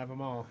 impossible to have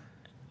them all.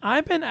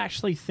 I've been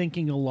actually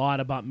thinking a lot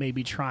about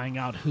maybe trying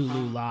out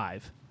Hulu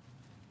Live.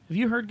 Have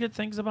you heard good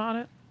things about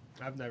it?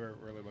 I've never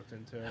really looked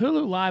into it.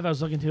 Hulu Live, I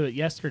was looking to it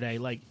yesterday.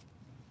 Like,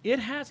 it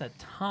has a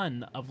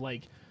ton of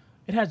like,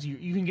 it has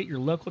you can get your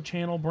local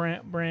channel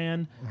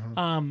brand.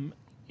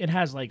 It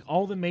has like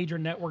all the major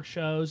network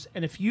shows,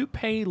 and if you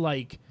pay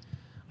like,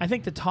 I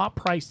think the top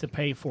price to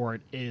pay for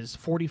it is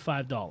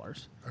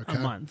 $45 a Okay.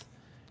 month,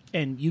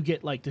 and you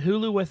get like the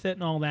Hulu with it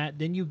and all that.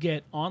 Then you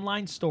get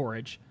online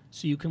storage,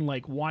 so you can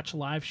like watch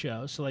live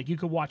shows. So like you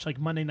could watch like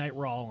Monday Night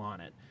Raw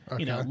on it,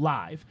 Okay.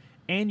 live,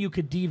 and you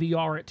could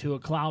DVR it to a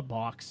cloud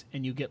box,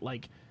 and you get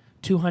like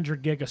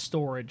 200 gig of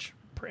storage,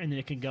 and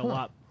it can go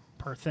up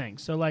per thing.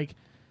 So like,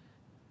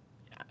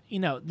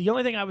 the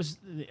only thing I was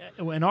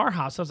in our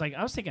house, I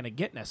was thinking of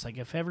getting this. Like,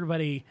 if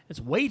everybody, it's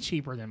way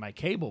cheaper than my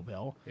cable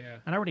bill. Yeah.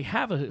 And I already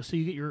have so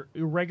you get your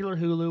regular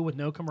Hulu with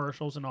no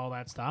commercials and all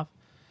that stuff.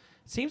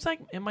 Seems like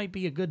it might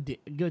be a good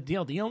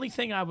deal. The only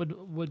thing I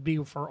would be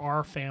for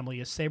our family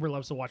is Saber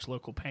loves to watch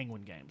local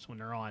Penguin games when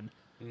they're on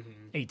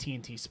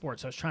AT&T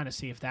Sports. So I was trying to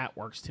see if that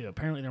works too.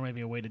 Apparently there might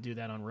be a way to do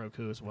that on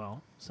Roku as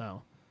well.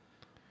 So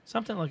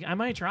Something like I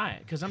might try it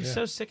because I'm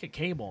so sick of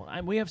cable.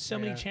 We have so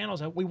many Yeah.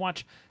 channels. We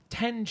watch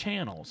 10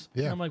 channels.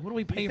 Yeah. And I'm like, what do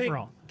we pay You think for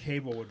all?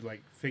 cable would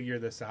like figure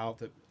this out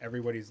that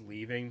everybody's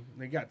leaving?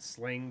 They got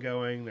Sling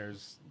going.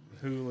 There's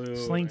Hulu.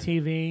 Sling and-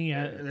 TV.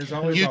 There's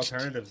always You-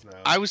 alternatives now.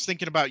 I was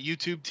thinking about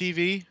YouTube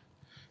TV.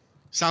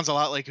 Sounds a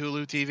lot like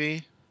Hulu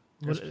TV.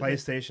 There's What-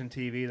 PlayStation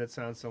TV that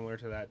sounds similar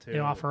to that too. They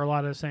offer a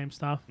lot of the same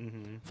stuff.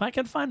 Mm-hmm. If I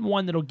can find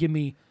one that'll give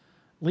me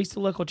at least the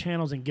local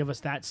channels and give us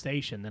that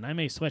station, then I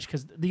may switch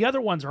because the other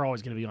ones are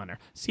always going to be on there.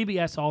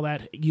 CBS, all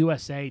that,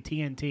 USA,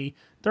 TNT,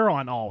 they're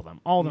on all of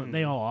them. All of them,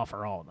 they all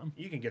offer all of them.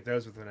 You can get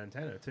those with an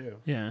antenna too.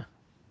 Yeah.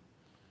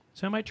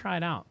 So I might try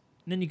it out.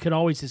 And then you could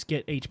always just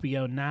get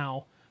HBO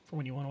Now for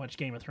when you want to watch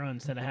Game of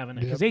Thrones instead of having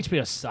it. Because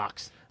HBO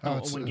sucks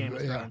when Game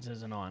of Thrones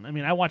isn't on. I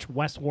mean, I watch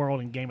Westworld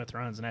and Game of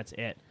Thrones, and that's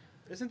it.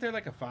 Isn't there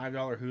like a $5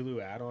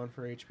 Hulu add-on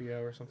for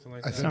HBO or something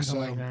like I that? think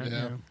Something so, like that.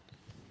 yeah. Yeah.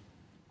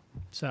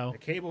 So, The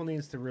cable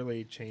needs to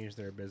really change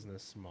their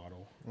business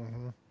model.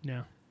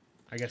 yeah.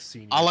 I guess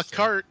seniors. A la so-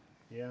 carte.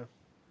 Yeah.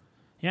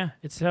 Yeah,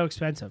 it's so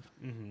expensive.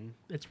 Mm-hmm.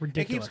 It's It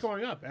ridiculous. keeps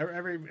going up.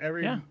 Every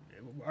Yeah.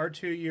 our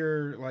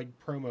 2-year like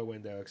promo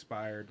window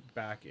expired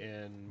back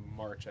in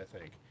March, I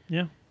think.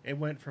 Yeah. It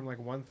went from like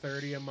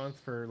 $130 a month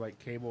for like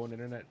cable and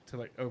internet to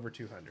like over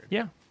 $200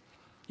 Yeah.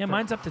 Yeah,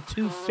 mine's up to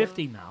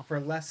 $250 now. for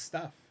less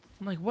stuff.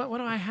 I'm like, what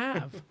do I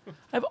have? I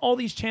have all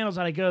these channels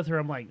that I go through.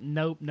 I'm like,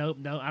 nope. I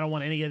don't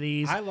want any of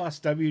these. I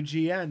lost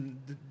WGN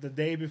the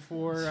day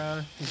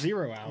before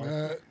 0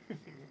 hour.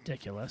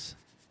 Ridiculous.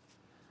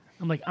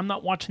 I'm like, I'm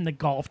not watching the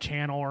Golf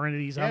Channel or any of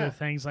these Yeah. other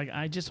things. Like,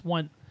 I just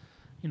want,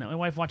 my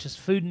wife watches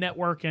Food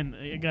Network, and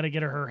I got to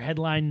get her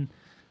headline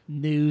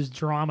news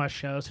drama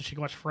show so she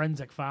can watch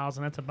Forensic Files,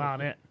 and that's about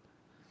it.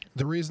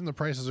 The reason the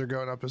prices are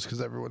going up is because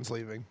everyone's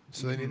leaving.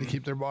 So they need to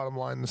keep their bottom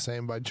line the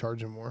same by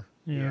charging more.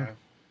 Yeah.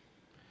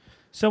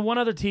 So one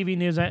other TV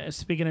news,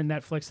 speaking of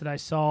Netflix, that I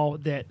saw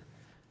that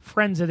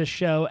friends of the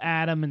show,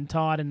 Adam and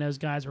Todd and those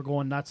guys were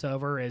going nuts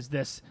over is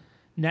this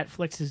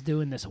Netflix is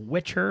doing this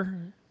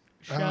Witcher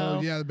show.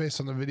 Oh, yeah, based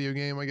on the video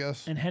game, I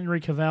guess. And Henry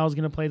Cavill is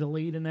going to play the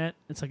lead in that.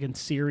 It's like a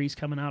series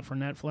coming out for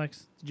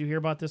Netflix. Did you hear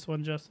about this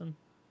one, Justin?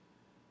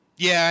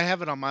 Yeah, I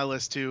have it on my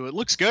list too. It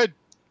looks good.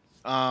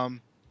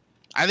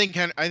 I think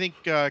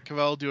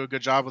Cavell will do a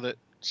good job with it.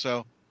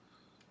 So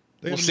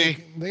we'll see.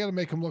 They got to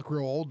make him look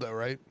real old, though,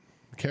 right?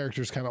 The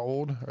character's kind of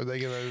old. Are they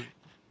gonna?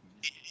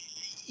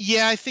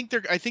 Yeah, I think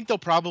they'll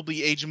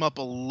probably age him up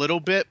a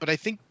little bit, but I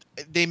think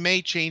they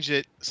may change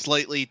it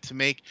slightly to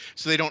make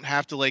so they don't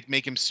have to like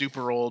make him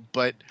super old.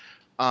 But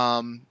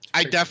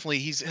I definitely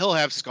he'll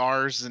have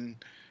scars and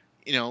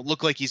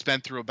look like he's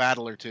been through a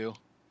battle or two.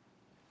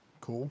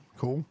 Cool.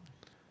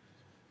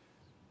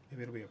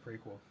 Maybe it'll be a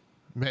prequel.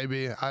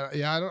 Maybe.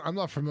 I'm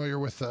not familiar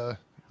with the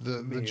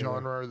either.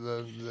 genre,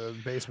 the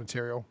base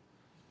material.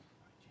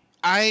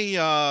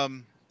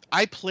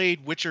 I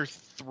played Witcher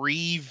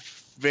 3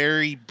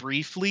 very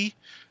briefly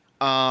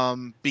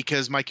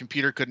because my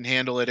computer couldn't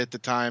handle it at the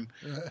time.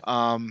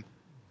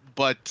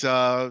 But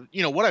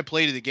what I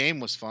played of the game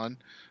was fun.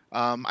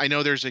 I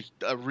know there's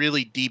a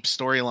really deep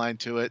storyline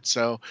to it,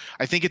 so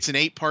I think it's an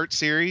 8-part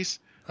series.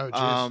 Oh,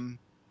 jeez.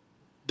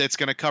 That's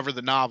going to cover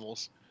the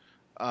novels.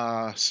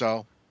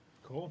 So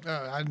Cool.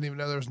 I didn't even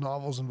know there was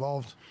novels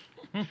involved.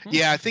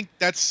 yeah, I think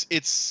that's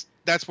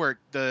where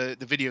the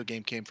video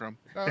game came from.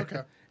 Oh,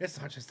 okay. It's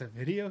not just a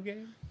video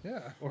game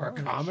Yeah. or a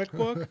comic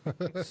book.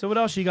 So what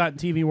else you got in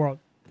TV world?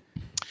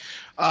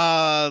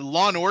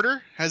 Law and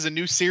Order has a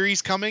new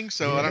series coming,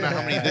 so I don't know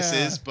how many this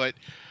is, but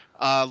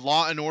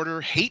Law and Order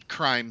Hate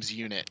Crimes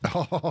Unit.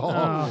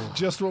 Oh,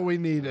 just what we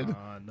needed.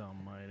 God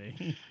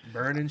almighty.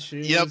 Burning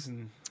shoes. Yep.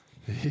 And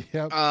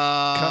Yep.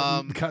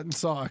 Cutting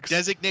socks.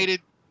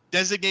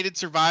 Designated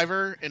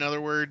survivor, in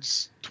other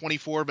words,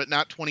 24 but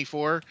not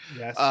 24.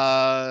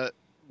 yes.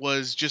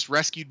 Was just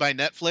rescued by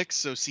Netflix,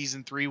 so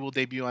season 3 will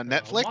debut on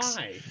Netflix.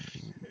 Why?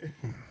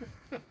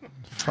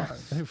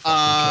 Who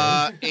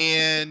fucking cares?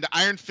 And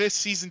Iron Fist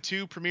season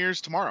 2 premieres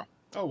tomorrow.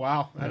 Oh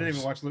wow! I didn't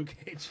even watch Luke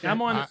Cage.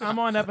 I'm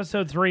on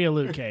episode 3 of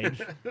Luke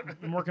Cage.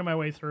 I'm working my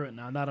way through it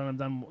now. Now that I'm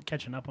done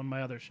catching up on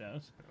my other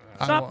shows.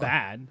 It's I not don't-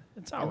 bad.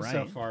 It's all I'm right.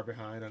 so far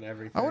behind on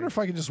everything. I wonder if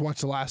I can just watch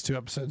the last 2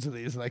 episodes of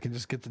these and I can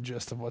just get the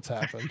gist of what's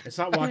happened. It's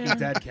not Walking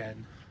Dead,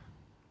 Ken.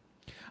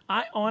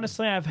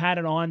 I've had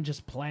it on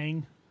just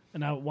playing,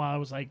 and while I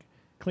was like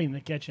cleaning the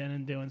kitchen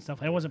and doing stuff,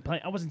 I wasn't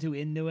playing. I wasn't too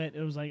into it.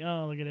 It was like,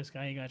 oh, look at this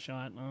guy, he got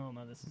shot. Oh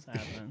no, this is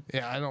happening.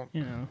 Yeah, I don't.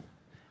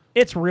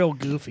 It's real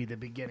goofy the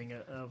beginning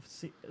of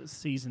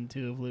season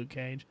 2 of Luke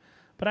Cage,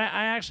 but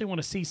I actually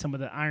want to see some of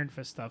the Iron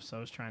Fist stuff, so I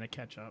was trying to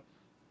catch up.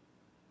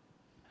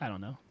 I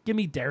don't know. Give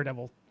me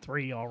Daredevil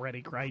 3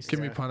 already, Christ. Give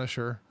me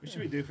Punisher. We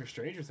should be due for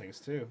Stranger Things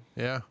too.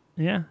 Yeah.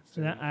 Yeah,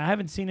 I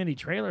haven't seen any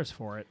trailers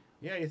for it.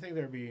 Yeah, you think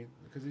there'd be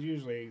because it's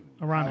usually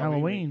Around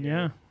Halloween, week,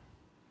 yeah.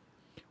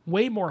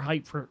 Way more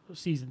hype for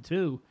season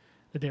 2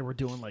 that they were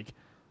doing like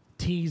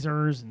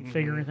teasers and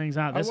figuring things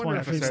out. I This wonder one,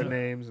 if I it's think Episode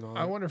names and all.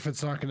 I wonder if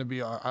it's not going to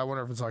be. I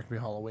wonder if it's not going to be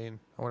Halloween.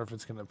 I wonder if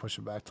it's going to push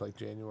it back to like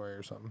January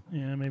or something.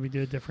 yeah, maybe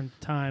do a different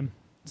time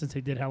since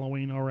they did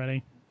Halloween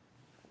already.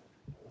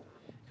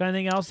 Got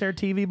anything else there,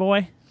 TV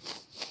boy?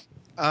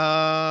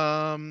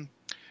 I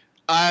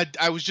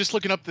was just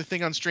looking up the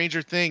thing on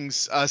Stranger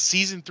Things.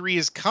 Season 3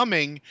 is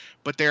coming,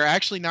 but they're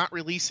actually not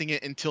releasing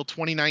it until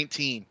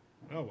 2019.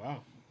 Oh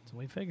wow. So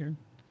we figured.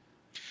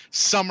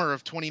 Summer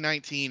of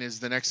 2019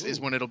 is is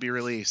when it'll be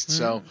released.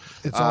 So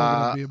It's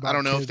all gonna be about I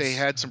don't know kids. if they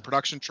had some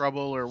production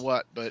trouble or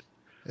what, but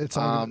It's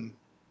all.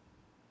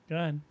 Go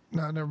ahead.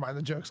 No, never mind.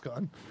 The joke's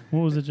gone. What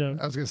was the joke?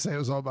 I was gonna say it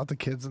was all about the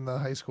kids in the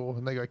high school,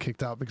 and they got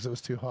kicked out because it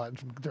was too hot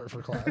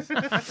for class.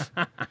 That's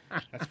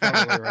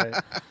probably right.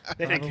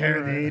 They didn't care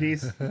in Probably the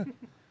 80s.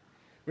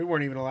 We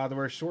weren't even allowed to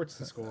wear shorts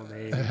to school in the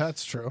 80s.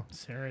 That's true.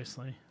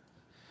 Seriously.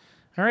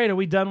 All right, are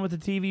we done with the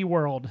TV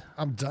world?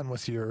 I'm done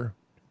with your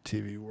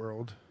TV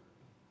world.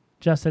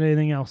 Justin,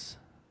 anything else?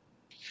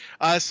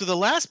 So the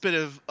last bit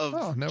of Oh,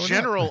 no, we're not.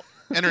 general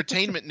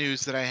entertainment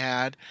news that I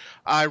had,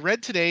 I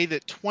read today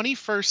that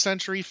 21st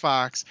Century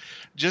Fox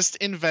just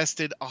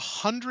invested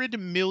 $100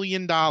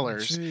 million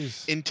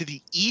Jeez. into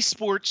the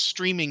esports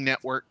streaming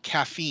network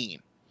Caffeine.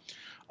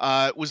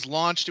 It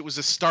was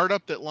a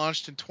startup that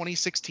launched in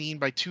 2016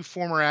 by two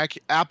former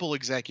Apple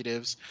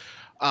executives.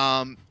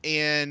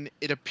 And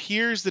it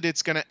appears that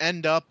it's going to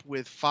end up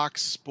with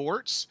Fox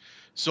Sports,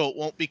 so it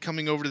won't be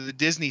coming over to the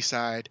Disney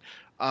side.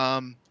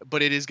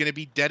 But it is going to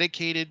be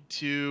dedicated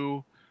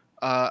to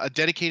a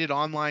dedicated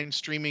online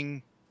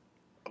streaming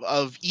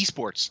of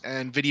esports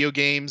and video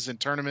games and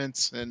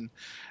tournaments and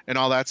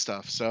all that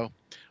stuff. So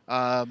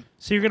So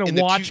you're going in to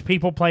the watch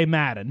people play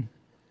Madden?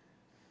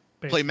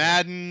 play Basically.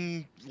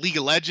 Madden, League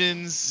of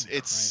Legends.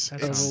 Christ,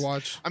 that's It's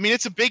Overwatch. I mean,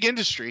 it's a big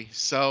industry.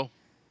 So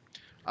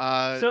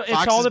So it's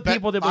Fox all is the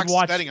people that would Fox is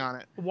watch betting on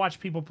it. watch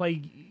people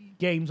play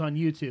games on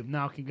YouTube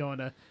now can go on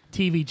a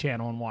TV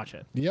channel and watch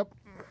it. Yep.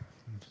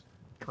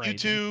 Crazy.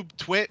 YouTube,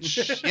 Twitch.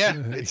 Yeah,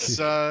 it's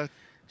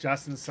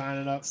Justin's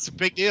signing up. a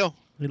big deal.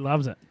 He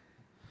loves it.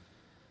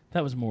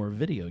 That was more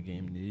video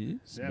game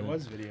news. Yeah, it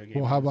was video game.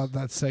 Well, how news. about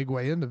that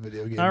segue into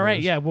video games? All right,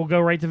 yeah, we'll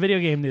go right to video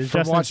game news. From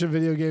Justin, watching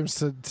video games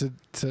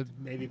to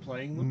Maybe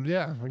playing them?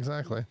 yeah,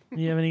 exactly.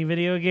 you have any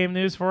video game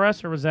news for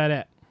us, or was that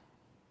it?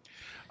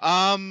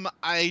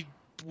 I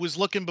was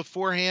looking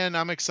beforehand.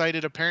 I'm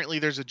excited. Apparently,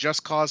 there's a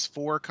Just Cause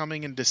 4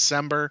 coming in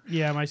December.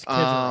 Yeah, my kids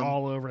are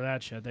all over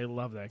that shit. They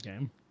love that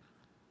game.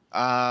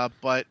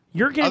 But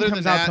Your game Other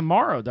comes than out that-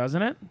 tomorrow,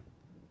 doesn't it?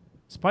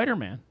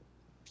 Spider-Man.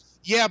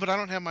 yeah, but I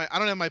don't have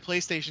my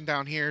PlayStation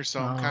down here,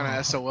 so I'm kind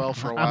of SOL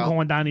for a I'm while.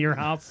 going down to your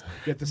house,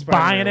 Get the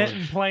buying Spider-Man it one.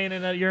 and playing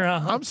it at your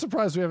house. I'm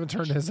surprised we haven't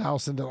turned his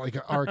house into like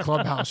our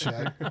clubhouse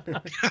yet.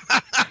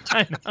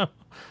 I know.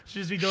 Should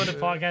just be doing a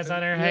podcast out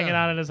there, hanging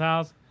out at his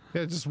house.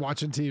 Yeah, just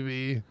watching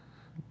TV,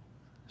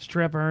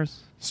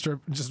 Strippers.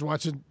 just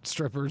watching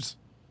strippers.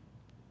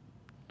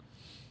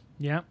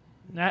 Yep.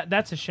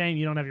 That's a shame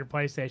you don't have your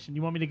PlayStation.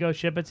 You want me to go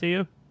ship it to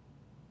you?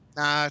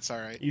 Nah, it's all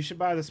right. You should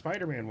buy the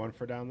Spider-Man one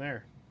for down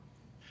there.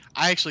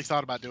 I actually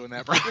thought about doing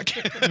that, Brock.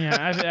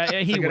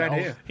 Yeah, he a good will.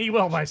 idea. He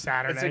will by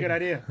Saturday. That's a good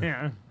idea.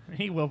 Yeah,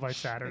 he will by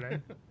Saturday.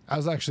 I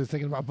was actually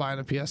thinking about buying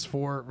a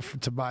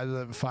PS4 to buy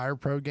the Fire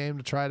Pro game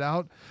to try it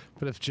out,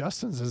 but if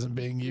Justin's isn't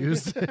being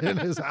used in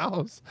his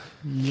house,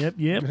 Yep.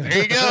 There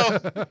you go.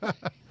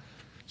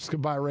 just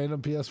gonna buy a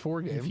random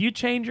PS4 game. If you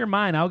change your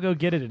mind, I'll go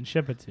get it and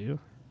ship it to you.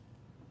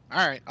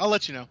 All right, I'll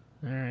let you know.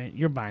 All right,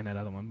 you're buying that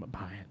other one, but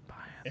buy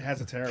it. It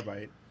has a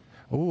terabyte.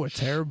 Oh, a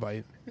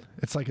terabyte!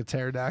 It's like a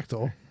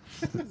pterodactyl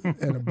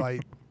and a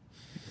bite.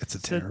 It's a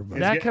So terabyte.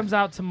 that get- comes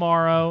out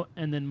tomorrow,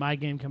 and then my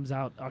game comes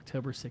out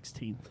October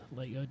 16th.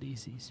 Lego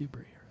DC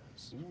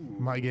Superheroes.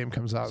 My game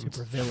comes out in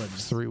Super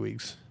villains. 3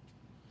 weeks.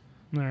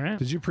 All right.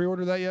 Did you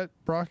pre-order that yet,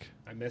 Brock?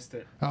 I missed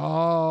it.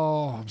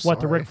 Oh, I'm sorry.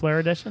 What, the Ric Flair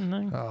edition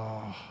thing?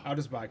 Oh, I'll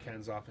just buy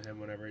Ken's off of him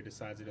whenever he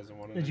decides he doesn't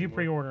want it. Did you anymore.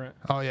 pre-order it?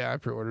 oh yeah, I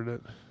pre-ordered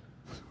it.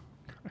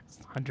 It's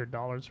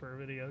 $100 for a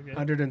video game.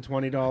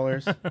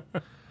 $120.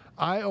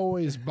 I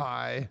always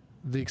buy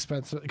the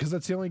expensive because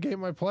that's the only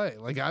game I play.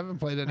 Like I haven't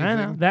played anything. I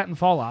know. That and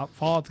Fallout.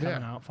 Fallout's coming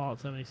Yeah. out. Fallout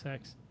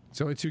 76. It's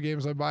the only 2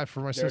 games I buy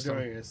for my They're system.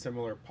 doing a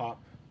similar pop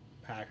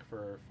pack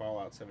for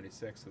Fallout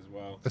 76 as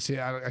well. See,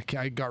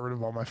 I got rid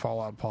of all my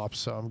Fallout pops,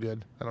 so I'm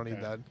good. I don't need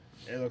Okay. that.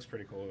 It looks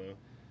pretty cool though.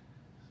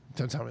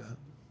 Don't tell me that.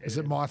 Is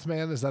It it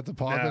Mothman? Is that the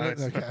pop No, in it?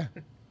 it's- Okay.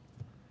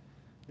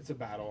 It's a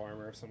battle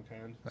armor of some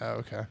kind. Oh,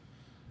 okay.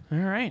 All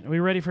right. Are we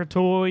ready for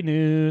toy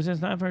news? It's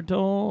time for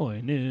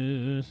toy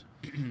news.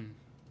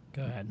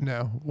 Go ahead.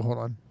 No, well, hold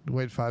on.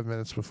 Wait 5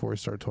 minutes before we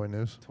start toy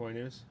news. Toy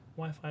news?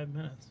 Why 5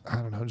 minutes? I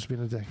don't know. Just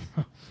being a dick.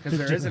 Because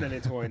there isn't any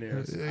toy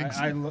news. Ex-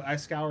 I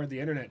scoured the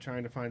internet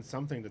trying to find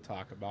something to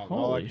talk about.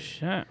 All Holy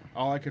shit.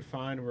 all I could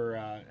find were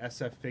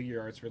SF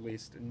Figure Arts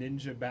released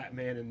Ninja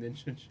Batman and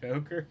Ninja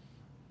Joker.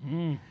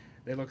 Mm.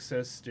 They look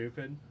so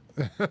stupid.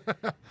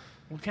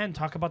 We can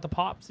talk about the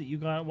pops that you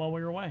got while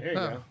we were away. There you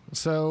Oh. go.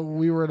 So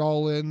we were at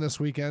All In this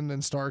weekend in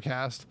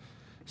StarCast.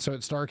 So at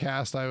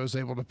StarCast, I was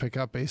able to pick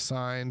up a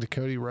signed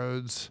Cody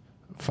Rhodes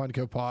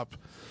Funko Pop,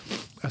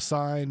 a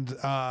signed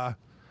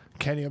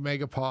Kenny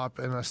Omega Pop,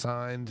 and a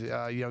signed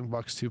Young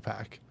Bucks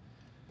 2-pack.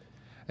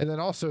 And then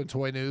also in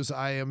toy news,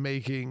 I am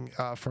making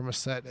from a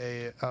set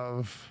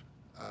of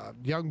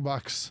Young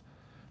Bucks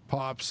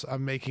pops,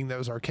 I'm making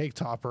those our cake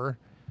topper,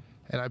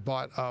 and I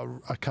bought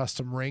a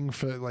custom ring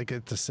for like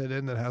it to sit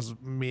in that has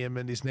me and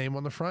Mindy's name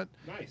on the front.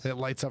 Nice. And it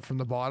lights up from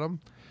the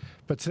bottom.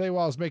 But today,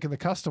 while I was making the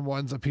custom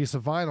ones, a piece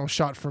of vinyl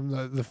shot from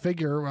the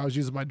figure where I was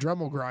using my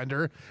Dremel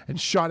grinder and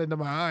shot into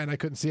my eye, and I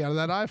couldn't see out of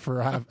that eye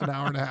for an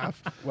hour and a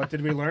half. What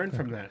did we learn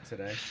from that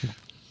today?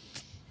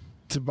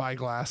 To buy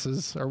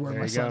glasses or wear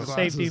There my you go.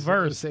 sunglasses. Safety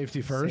first.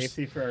 Safety first.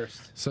 Safety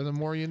first. So the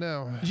more you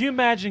know. Did you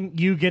imagine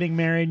you getting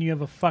married and you have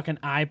a fucking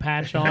eye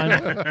patch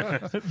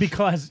on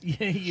because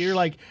you're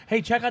like,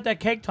 hey, check out that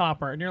cake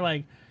topper, and you're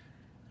like,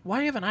 why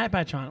do you have an eye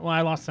patch on? Well,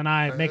 I lost an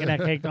eye making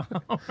that cake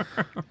topper.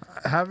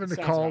 having to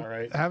Sounds call all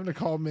right. having to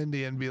call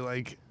Mindy and be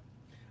like,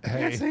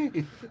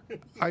 hey,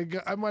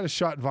 I might have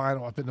shot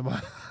vinyl up into my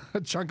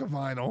a chunk of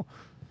vinyl.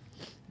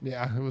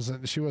 Yeah, it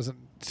wasn't. She wasn't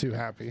too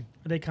happy.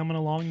 Are they coming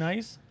along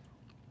nice?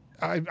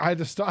 I had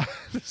to stop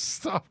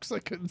because I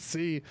couldn't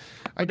see.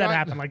 That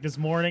happened like this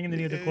morning, and then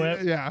you had to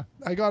quit. Yeah,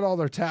 I got all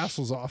their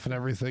tassels off and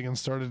everything, and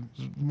started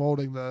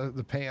molding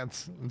the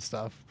pants and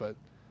stuff. But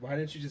Why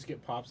didn't you just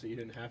get Pops so you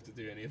didn't have to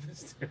do any of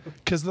this too?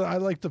 because I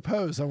like to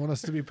pose, I want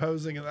us to be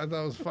posing, and I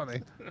thought it was funny.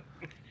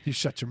 You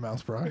shut your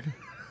mouth, Brock.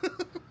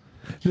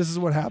 This is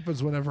what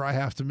happens whenever I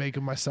have to make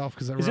them myself.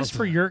 Because Is this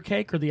for your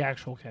cake or the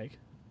actual cake?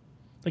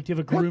 Like, do you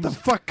have a what groom's? the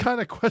fuck kind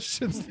of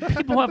questions?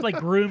 People have like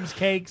groom's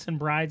cakes and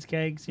bride's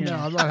cakes. You No,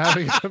 know? I'm not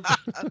having.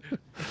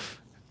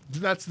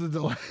 That's the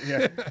delay.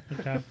 Yeah.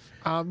 Okay.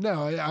 No,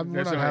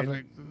 we're not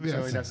having. It's Yeah,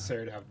 only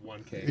necessary to have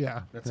one cake.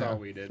 Yeah, That's yeah. all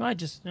we did. Well, I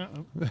just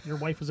your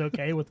wife was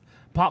okay with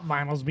pop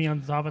vinyls being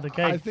on top of the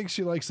cake. I think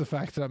she likes the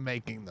fact that I'm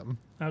making them.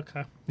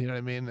 Okay. You know what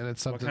I mean? And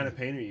it's What something. kind of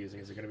paint are you using?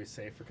 Is it going to be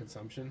safe for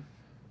consumption?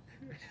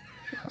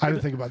 I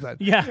didn't think about that.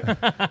 Yeah.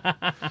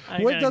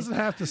 Well, it doesn't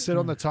have to sit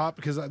on the top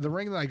because the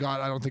ring that I got,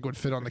 I don't think would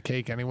fit on the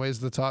cake anyways.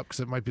 The top because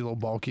it might be a little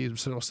bulky,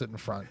 so it'll sit in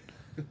front.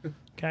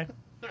 Okay.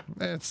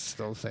 It's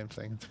still the same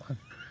thing. It's fine.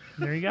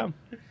 There you go.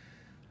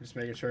 Just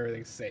making sure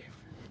everything's safe.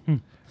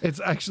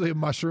 It's actually a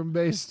mushroom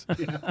based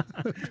paint,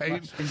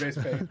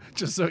 Mushroom-based paint.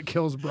 just so it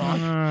kills Brock.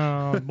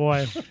 Oh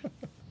boy.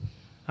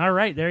 All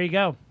right, there you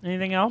go.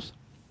 Anything else?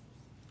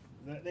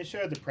 They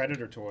showed the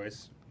Predator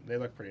toys. They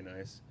look pretty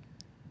nice.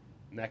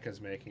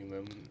 NECA's making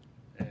them,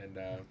 and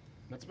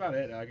that's about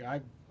it. I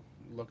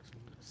looked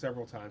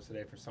several times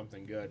today for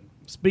something good.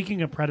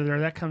 Speaking of Predator,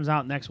 that comes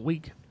out next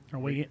week. Are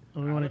we I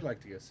want would to?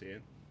 like to go see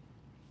it.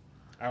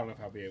 I don't know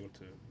if I'll be able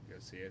to go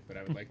see it, but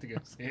I would like to go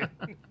see it.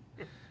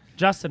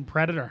 Justin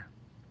Predator.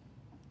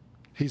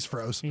 He's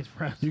froze. He's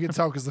froze. You can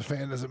tell because the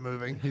fan isn't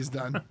moving. He's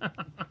done.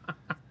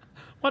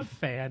 What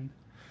fan?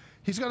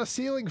 He's got a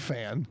ceiling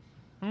fan,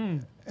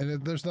 and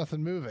there's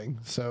nothing moving,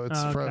 so it's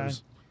Oh, okay.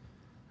 froze.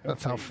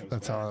 That's how Hopefully he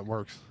comes back. it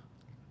works.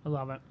 I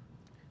love it.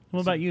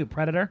 What about you,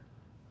 Predator?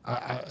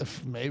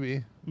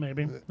 Maybe.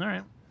 Maybe. All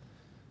right.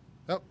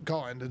 Oh,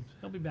 call ended.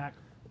 He'll be back.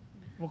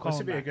 We'll call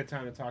This him would be a back. good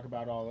time to talk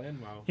about All In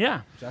while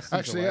Yeah. Justin's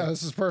Actually, away. yeah,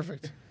 this is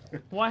perfect.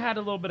 Well, I had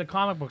a little bit of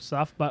comic book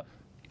stuff, but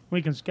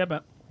we can skip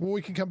it. Well,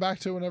 we can come back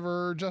to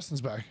whenever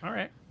Justin's back. All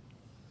right.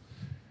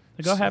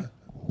 Go ahead.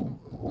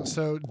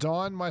 So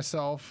Dawn,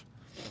 myself,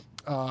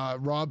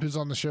 Rob, who's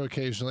on the show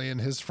occasionally,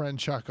 and his friend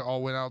Chuck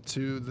all went out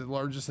to the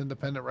largest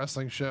independent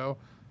wrestling show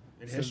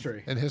in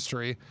history.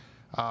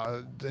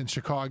 in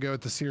Chicago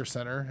at the Sears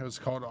Center. It was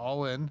called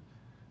All In.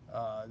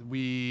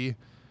 We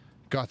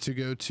got to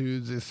go to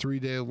the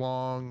 3-day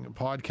long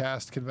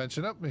podcast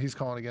convention. Oh, he's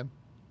calling again.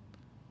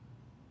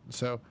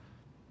 So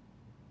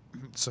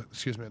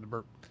excuse me, the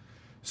burp.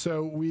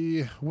 So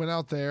we went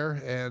out there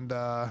and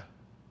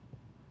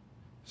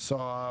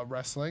saw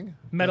wrestling.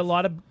 Met a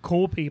lot of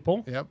cool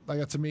people. Yep, I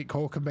got to meet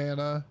Cole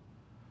Cabana,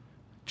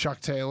 Chuck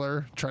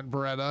Taylor, Trent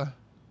Beretta,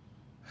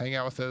 hang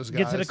out with those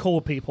guys. Get to the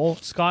cool people.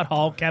 Scott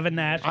Hall, Kevin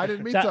Nash. I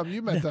didn't meet them.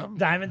 You met them.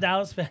 Diamond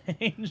Dallas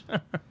Page.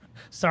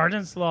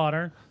 Sergeant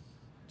Slaughter.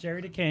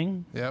 Jerry the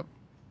King. Yep.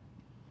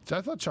 So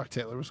I thought Chuck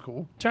Taylor was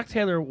cool. Chuck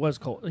Taylor was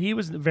cool. He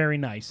was very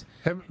nice.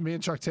 Me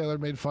and Chuck Taylor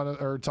made fun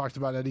of or talked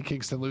about Eddie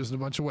Kingston losing a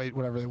bunch of weight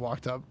whenever they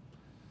walked up.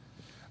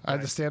 I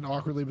had to stand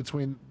awkwardly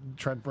between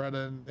Trent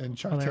Beretta and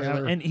Chuck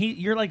Taylor. And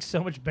you're like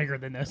so much bigger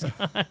than this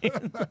guy.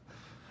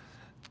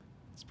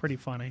 It's pretty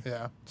funny.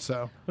 Yeah.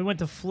 So We went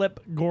to Flip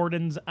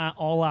Gordon's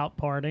All Out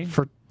party.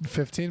 for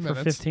 15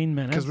 minutes. 15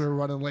 minutes. Because we were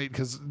running late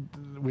because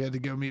we had to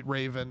go meet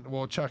Raven.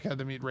 Well, Chuck had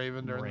to meet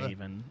Raven during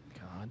Raven.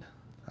 God.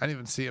 I didn't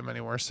even see him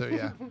anywhere. So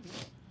yeah.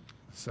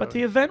 So, But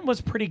the event was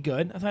pretty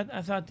good.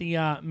 I thought the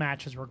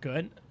matches were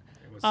good.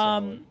 It was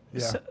solid.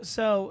 Yeah.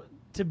 So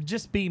to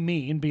just be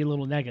me and be a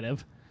little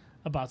negative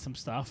about some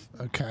stuff.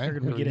 Okay.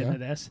 Figured here we get go. into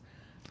this.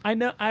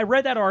 I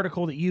read that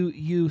article that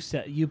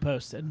you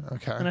posted.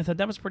 Okay. And I thought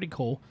that was pretty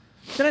cool.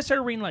 Then I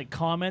started reading like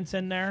comments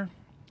in there,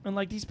 and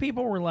like these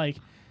people were like,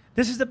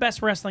 "This is the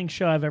best wrestling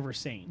show I've ever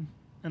seen,"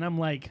 and I'm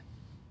like,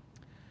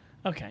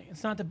 "Okay,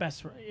 it's not the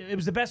best. It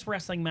was the best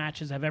wrestling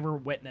matches I've ever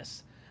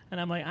witnessed." And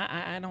I'm like,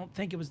 I don't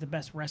think it was the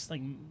best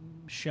wrestling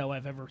show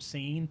I've ever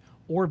seen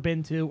or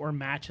been to or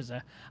matches.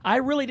 I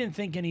really didn't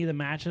think any of the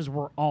matches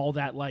were all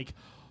that like,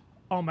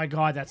 oh my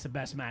God, that's the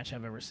best match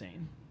I've ever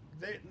seen.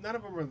 none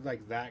of them were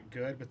like that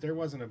good, but there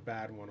wasn't a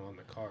bad one on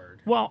the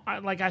card. Well,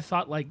 I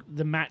thought like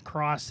the Matt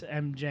Cross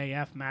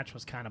MJF match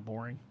was kind of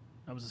boring.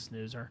 That was a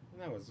snoozer.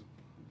 That was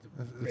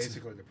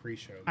basically the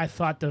pre-show. I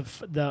thought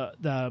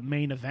the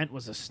main event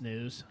was a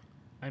snooze.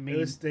 I mean,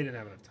 they didn't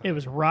have enough time. It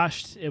was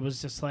rushed. It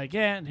was just like,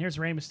 yeah, and here's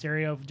Rey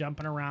Mysterio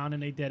jumping around,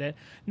 and they did it.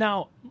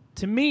 Now,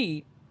 to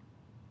me,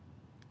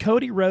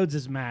 Cody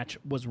Rhodes' match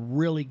was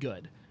really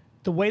good.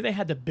 The way they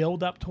had to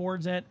build up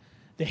towards it,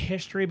 the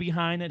history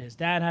behind it, his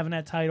dad having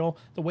that title,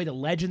 the way the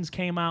legends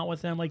came out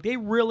with him, like they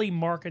really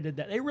marketed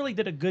that. They really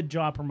did a good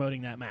job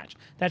promoting that match.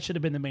 That should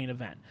have been the main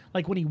event.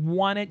 Like when he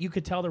won it, you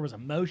could tell there was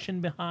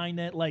emotion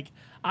behind it. Like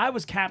I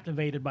was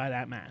captivated by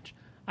that match.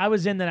 I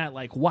was into that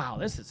like, wow,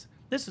 this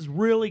is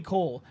really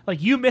cool.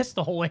 Like you missed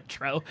the whole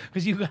intro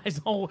because you guys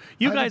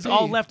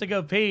all left to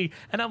go pee,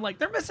 and I'm like,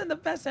 they're missing the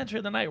best entry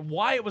of the night.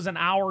 Why it was an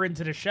hour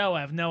into the show,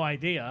 I have no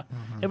idea.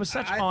 It was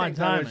such I on think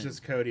timing. that was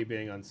just Cody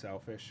being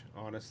unselfish,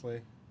 honestly.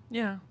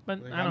 Yeah,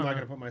 but Like, I I'm don't not know.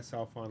 gonna put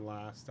myself on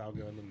last. I'll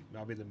be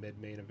the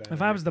main event.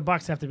 If I was the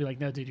Bucks, I have to be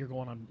like, no, dude, you're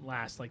going on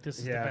last. Like this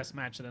is the best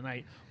match of the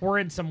night. We're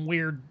in some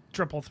weird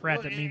triple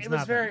threat that means it was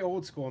nothing. very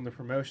old school in the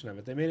promotion of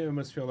it. They made it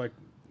almost feel like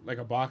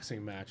a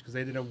boxing match because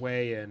they did a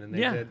weigh-in and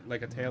they did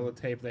like a tail of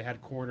tape. They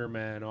had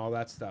cornermen, all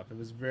that stuff. It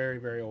was very,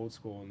 very old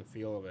school in the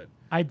feel of it.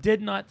 I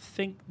did not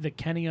think the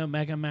Kenny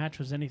Omega match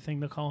was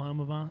anything to call home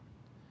about.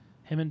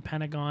 Him and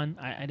Pentagon,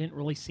 I didn't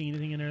really see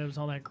anything in there that was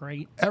all that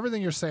great.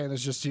 Everything you're saying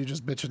is just you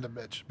just bitching to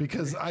bitch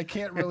because I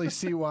can't really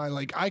see why.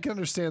 Like I can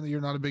understand that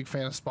you're not a big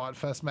fan of spot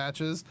fest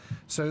matches,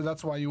 so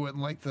that's why you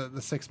wouldn't like the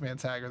 6-man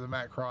tag or the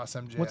Matt Cross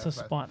MJF. What's a match.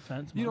 spot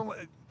fence? You don't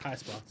like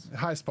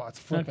High spots.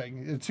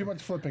 flipping. Too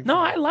much flipping. No, for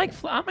I you. like.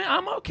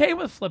 I'm okay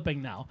with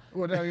flipping now.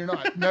 Well, no, you're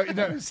not.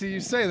 No. See,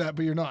 you say that,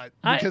 but you're not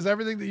because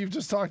everything that you've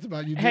just talked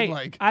about, you Hey, did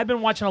like. I've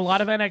been watching a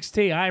lot of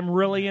NXT. I'm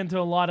really into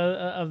a lot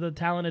of the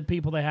talented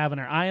people they have in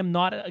there. I am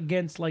not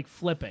against like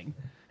flipping.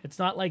 It's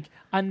not like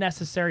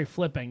unnecessary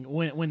flipping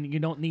when you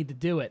don't need to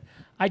do it.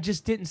 I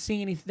just didn't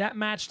see any. That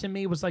match to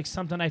me was like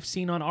something I've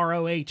seen on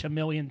ROH a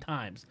million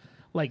times.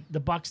 Like the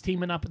Bucks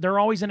teaming up. They're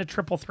always in a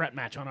triple threat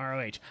match on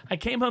ROH. I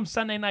came home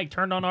Sunday night,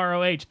 turned on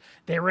ROH.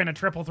 They were in a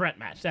triple threat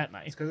match that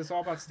night. It's because it's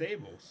all about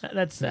stables.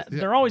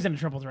 They're always in a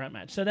triple threat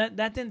match. So that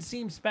didn't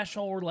seem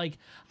special or like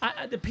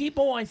the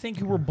people I think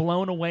who were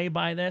blown away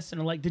by this and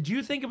are like, did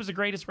you think it was the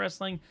greatest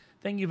wrestling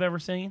thing you've ever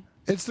seen?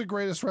 It's the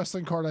greatest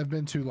wrestling card I've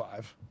been to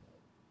live.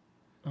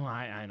 Oh,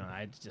 I know.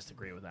 I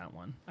disagree with that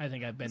one. I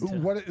think I've been to.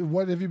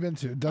 What have you been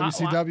to?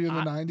 WCW in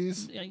the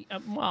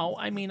 90s? Well,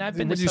 I mean, I've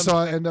been When to you some.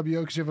 saw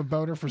NWO because you have a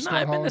boner for Scott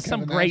I've Hall been to and some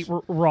Kevin great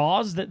Nash?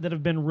 Raws that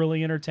have been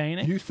really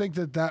entertaining. You think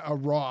that a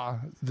Raw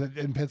that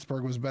in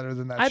Pittsburgh was better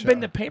than that I've show? been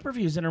to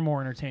pay-per-views that are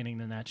more entertaining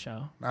than that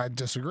show. I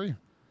disagree.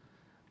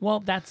 Well,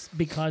 that's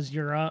because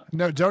you're a.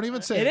 No, don't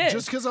even say It it. is.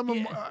 Just because I'm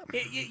a.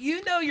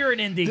 You know you're an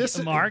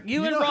indie, Mark.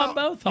 You and know Rob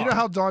how, both are. You know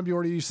how Don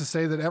Biordi used to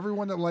say that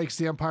everyone that likes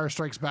The Empire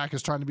Strikes Back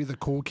is trying to be the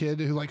cool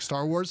kid who likes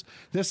Star Wars?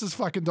 This is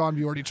fucking Don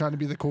Biordi trying to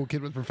be the cool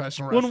kid with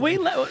professional wrestling.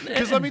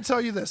 Because let me tell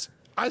you this.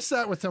 I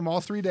sat with him all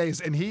 3 days,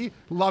 and he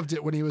loved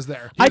it when he was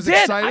there. He was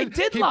excited. I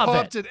did he love it. He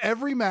popped at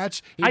every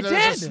match. Even though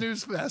it was a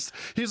snooze fest.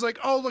 He's like,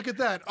 oh, look at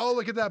that. Oh,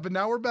 look at that. But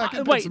now we're back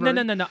in wait,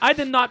 Pittsburgh. no. I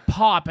did not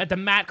pop at the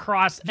Matt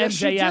Cross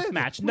Yes, you MJF did.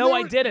 match. Well, No,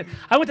 I didn't.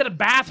 I went to the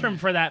bathroom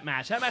for that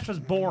match. That match was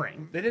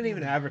boring. They didn't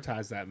even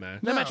advertise that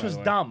match. That match was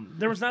dumb.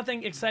 There was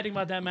nothing exciting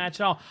about that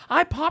match at all.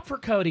 I popped for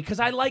Cody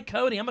because I like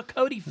Cody. I'm a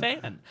Cody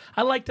fan.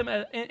 I liked him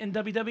in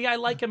WWE. I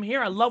like him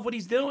here. I love what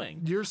he's doing.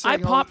 You're I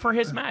saying popped for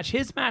his match.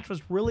 His match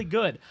was really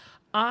good.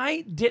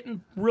 I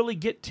didn't really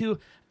get to.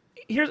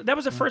 That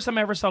was the first time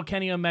I ever saw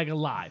Kenny Omega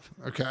live.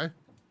 Okay.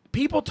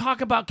 People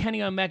talk about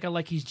Kenny Omega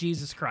like he's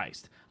Jesus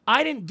Christ.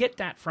 I didn't get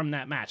that from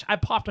that match. I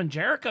popped when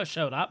Jericho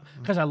showed up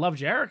because I love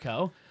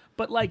Jericho,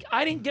 but like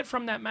I didn't get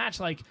from that match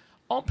like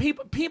all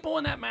people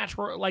in that match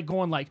were like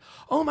going like,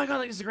 oh my god,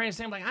 like, this is the greatest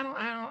thing. I'm like I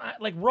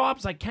don't like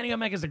Rob's like Kenny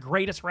Omega is the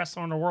greatest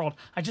wrestler in the world.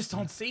 I just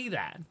don't see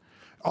that.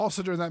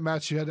 Also during that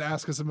match, you had to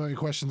ask us a million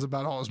questions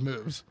about all his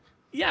moves.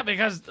 Yeah,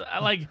 because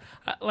I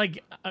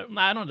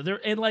don't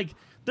know.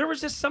 There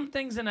was just some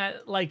things in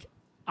that like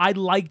I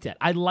liked it.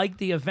 I liked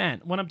the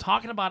event. When I'm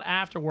talking about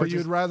afterwards, But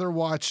you'd rather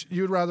watch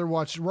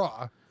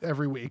Raw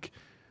every week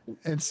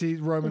and see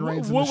Roman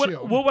Reigns in the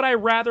Shield. What would I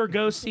rather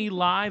go see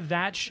live,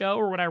 that show,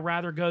 or would I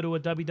rather go to a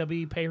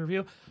WWE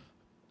pay-per-view?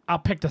 I'll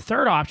pick the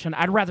third option.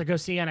 I'd rather go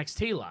see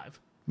NXT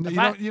live.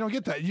 No, you don't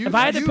get that. If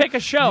I had to pick a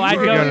show, I'd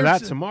We're go going to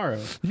that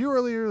tomorrow. You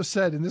earlier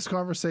said in this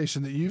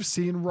conversation that you've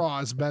seen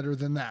Raws better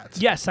than that.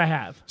 Yes, I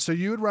have. So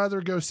you would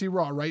rather go see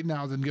Raw right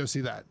now than go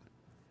see that?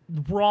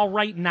 Raw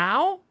right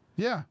now?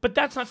 Yeah. But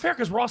that's not fair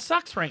because Raw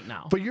sucks right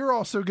now. But you're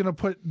also going to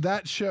put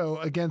that show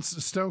against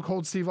Stone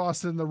Cold Steve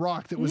Austin and The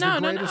Rock that was the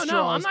greatest No.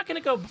 draws. I'm not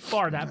going to go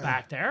far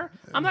back there.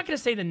 I'm not going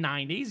to say the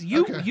 90s.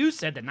 You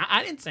said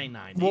I didn't say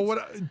 90s.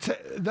 Well,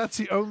 that's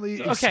the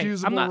only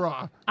excusable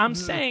Raw. I'm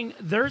saying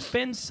there's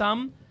been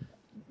some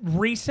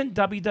recent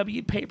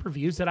WWE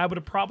pay-per-views that I would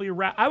have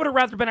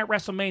rather been at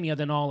WrestleMania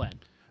than All In.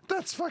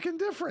 That's fucking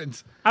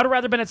different. I'd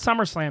rather been at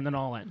SummerSlam than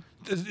All In.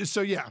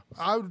 So yeah,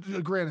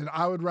 granted,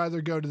 I would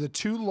rather go to the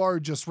two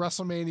largest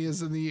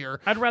WrestleManias in the year.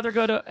 I'd rather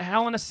go to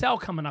Hell in a Cell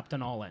coming up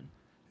than All In.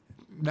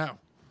 No.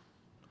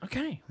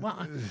 Okay,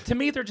 well, to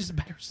me, they're just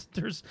better.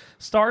 There's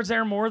stars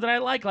there more than I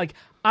like. Like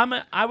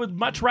I would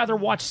much rather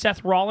watch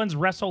Seth Rollins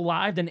wrestle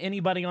live than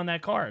anybody on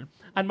that card.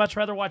 I'd much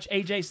rather watch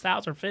AJ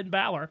Styles or Finn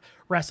Balor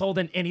wrestle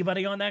than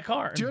anybody on that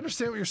card. Do you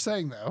understand what you're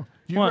saying, though?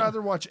 You'd What?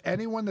 rather watch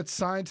anyone that's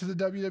signed to the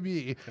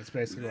WWE That's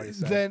basically what he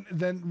said.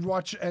 than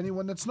watch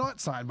anyone that's not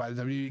signed by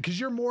the WWE because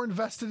you're more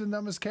invested in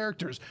them as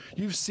characters.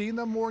 You've seen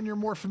them more and you're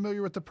more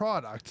familiar with the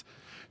product.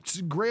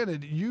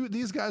 Granted,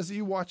 these guys that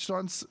you watched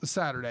on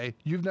Saturday,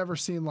 you've never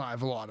seen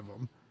live, a lot of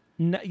them.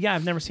 No, yeah,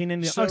 I've never seen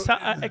any So-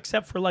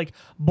 except for like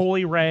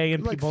Bully Ray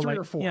and Like people 3 like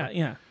or 4.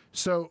 Yeah.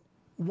 So,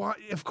 why?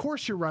 Of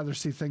course, you'd rather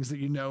see things that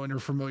you know and are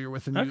familiar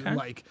with and you Okay.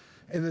 like,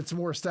 and it's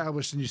more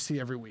established and you see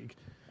every week.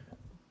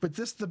 But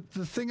the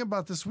thing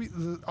about this week,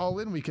 the All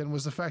In weekend,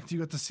 was the fact that you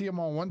got to see them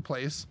all in one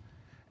place.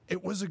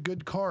 It was a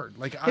good card.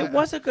 Like It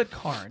was a good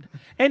card.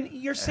 And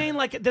you're saying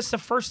like this is the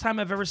first time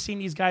I've ever seen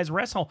these guys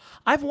wrestle.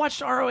 I've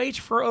watched ROH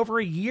for over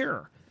a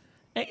year.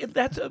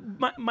 That's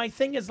my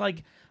thing is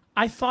like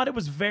I thought it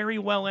was very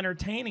well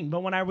entertaining,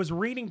 but when I was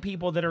reading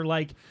people that are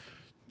like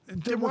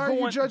Then why are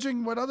you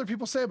judging what other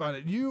people say about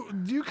it?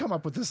 You come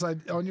up with this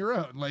on your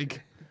own.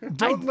 Like,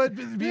 don't let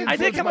be I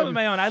did influenced come by up with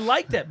my own. I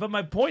liked it, but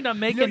my point I'm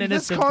making You know,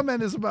 is this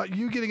comment is about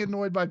you getting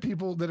annoyed by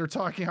people that are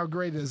talking how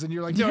great it is, and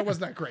you're like, no, it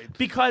wasn't that great.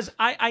 because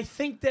I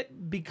think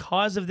that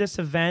because of this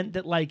event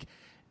that like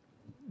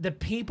the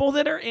people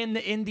that are in the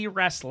indie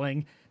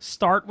wrestling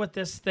start with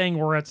this thing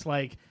where it's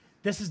like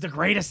this is the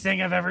greatest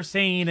thing I've ever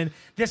seen, and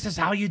this is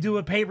how you do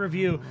a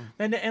pay-per-view,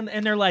 and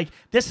they're like,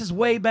 this is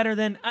way better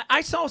than I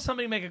saw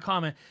somebody make a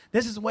comment.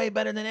 This is way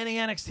better than any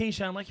NXT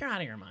show. I'm like, you're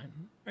out of your mind.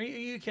 Are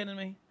you kidding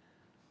me?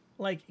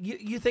 Like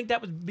you think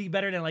that would be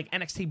better than like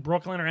NXT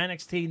Brooklyn or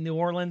NXT New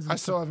Orleans? I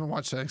still haven't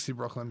watched NXT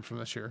Brooklyn from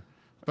this year,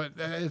 but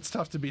it's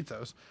tough to beat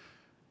those.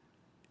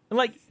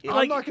 like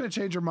I'm not going to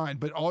change your mind,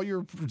 but all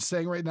you're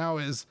saying right now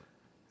is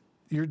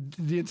you're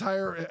the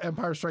entire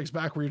Empire Strikes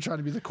Back, where you're trying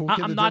to be the cool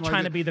kid. I'm that not didn't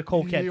trying like to be the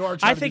cool kid. You are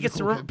trying I to think be it's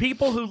the cool kid.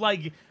 people who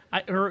like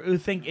or who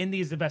think indie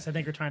is the best. I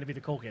think are trying to be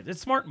the cool kids.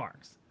 It's smart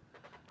marks.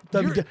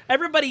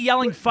 Everybody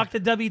yelling "fuck the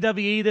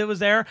WWE" that was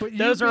there. But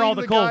Those you are all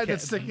being the cool guy kids.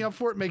 that's sticking up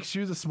for it makes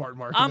you the smart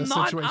mark in I'm this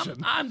not. situation.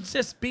 I'm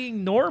just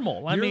being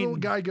normal. I You're mean, the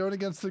guy going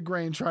against the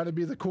grain, trying to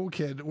be the cool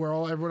kid, where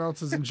everyone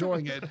else is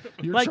enjoying it.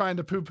 You're Like, trying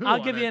to poo-poo. I'll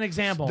on give you it. an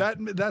example.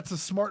 That's a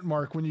smart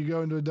mark when you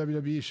go into a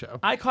WWE show.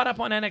 I caught up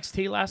on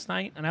NXT last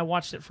night, and I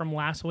watched it from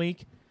last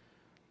week.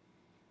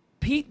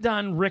 Pete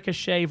Dunne,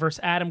 Ricochet versus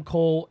Adam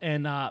Cole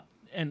and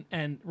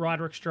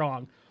Roderick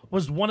Strong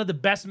was one of the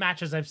best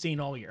matches I've seen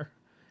all year.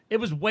 It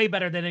was way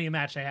better than any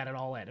match I had at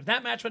All In. If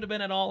that match would have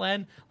been at All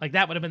In, like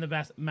that would have been the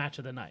best match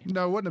of the night.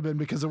 No, it wouldn't have been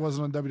because it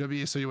wasn't on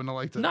WWE, so you wouldn't have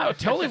liked it. No,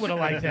 totally would have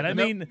liked it. I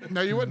mean,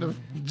 No, you wouldn't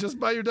have. Just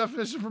by your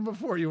definition from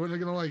before, you wouldn't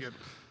have gonna like it.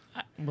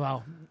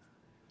 well,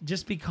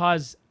 just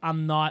because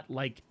I'm not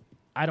like,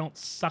 I don't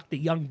suck the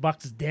Young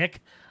Bucks' dick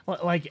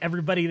like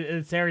everybody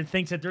that's there and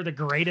thinks that they're the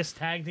greatest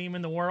tag team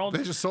in the world.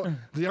 They just sold.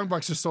 The Young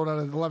Bucks just sold out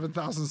of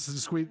 11,000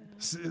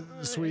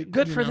 sweet.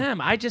 Good you for know. them.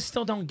 I just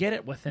still don't get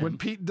it with them. When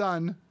Pete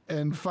Dunne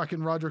and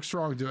fucking Roderick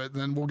Strong do it,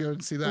 then we'll go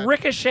and see that.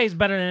 Ricochet's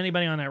better than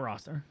anybody on that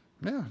roster.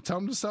 Yeah, tell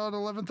him to sell at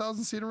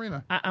 11,000 seat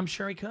arena. I'm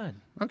sure he could.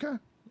 Okay.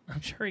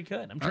 I'm sure he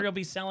could. I'm sure he'll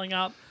be selling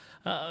out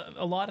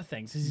a lot of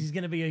things. He's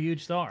going to be a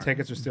huge star.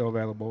 Tickets are still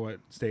available at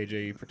Stage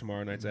A for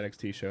tomorrow night's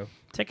NXT show.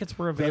 Tickets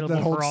were available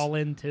holds- for All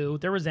In too.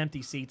 There was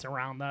empty seats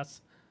around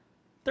us.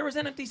 There was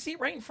an empty seat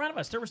right in front of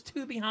us. There was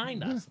two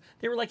behind us.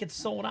 They were like, it's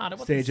sold out. It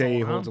wasn't Stage A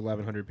sold holds out.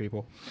 1,100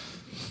 people.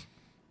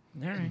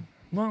 All right.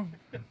 Well,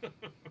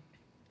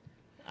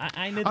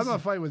 I know I'm this not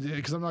is- fighting with you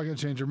because I'm not going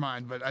to change your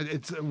mind, but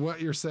it's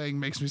what you're saying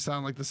makes me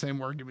sound like the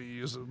same argument you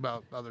use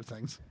about other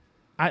things.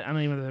 I don't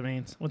even know what that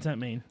means. What's that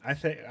mean? I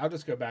think I'll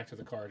just go back to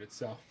the card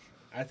itself.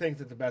 I think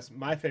that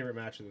my favorite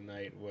match of the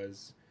night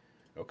was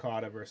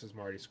Okada versus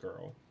Marty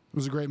Scurll. It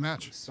was a great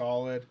match.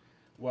 Solid,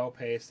 well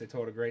paced. They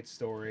told a great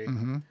story.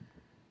 Mm-hmm.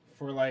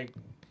 For like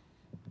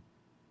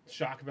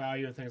shock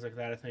value and things like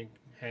that, I think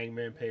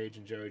Hangman Page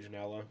and Joey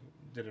Janela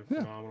did a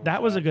phenomenal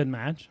That was a job. good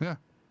match. Yeah.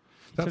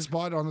 That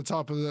spot on the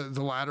top of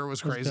the ladder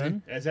was crazy.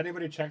 good. Has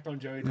anybody checked on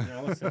Joey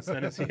Janela since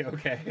then? Is he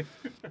okay?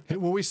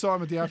 Well, we saw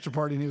him at the after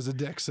party and he was a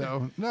dick.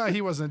 So no,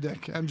 he wasn't a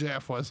dick.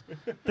 MJF was.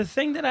 The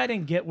thing that I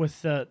didn't get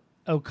with the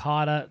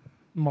Okada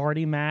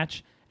Marty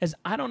match is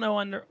I don't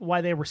know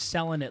why they were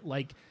selling it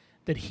like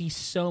that he's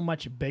so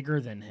much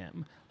bigger than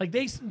him. Like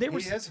they were,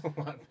 He is a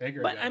lot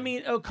bigger. but than I him.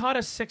 mean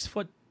Okada's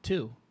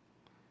 6'2".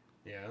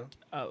 Yeah.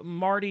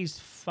 Marty's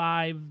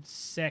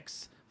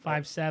 5'6",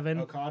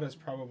 5'7". Okada's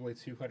probably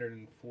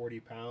 240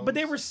 pounds. But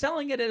they were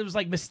selling it. It was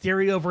like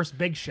Mysterio versus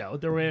Big Show.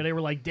 They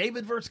were like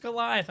David versus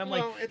Goliath. I'm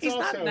Well, like, it's he's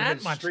not also that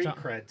his much. street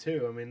cred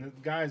too. I mean, the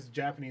guy's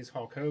Japanese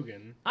Hulk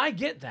Hogan. I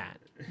get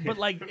that, but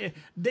like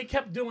they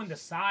kept doing the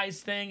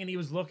size thing, and he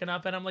was looking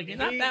up, and I'm like, you're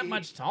not that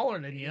much taller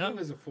than you. He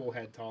was a full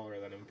head taller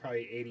than him,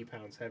 probably 80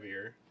 pounds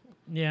heavier.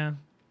 Yeah.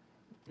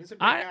 He's a big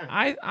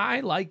guy. I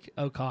like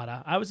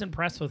Okada. I was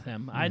impressed with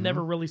him. I'd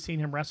never really seen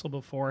him wrestle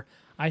before.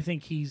 I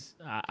think he's.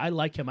 I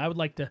like him. I would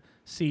like to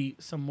see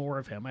some more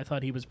of him. I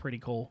thought he was pretty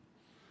cool.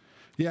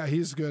 Yeah,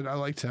 he's good. I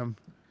liked him.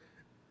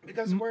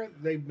 Because where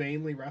they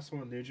mainly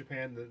wrestle in New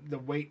Japan, the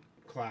weight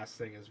class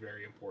thing is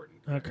very important.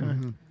 Okay,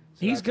 So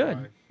he's that's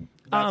good.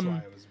 That's why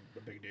it was a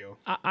big deal.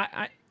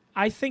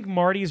 I think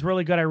Marty's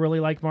really good. I really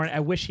like Marty. I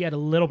wish he had a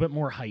little bit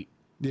more height.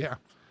 Yeah.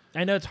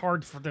 I know it's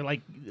hard for a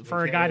Can't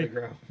guy really to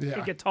grow. Yeah.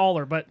 get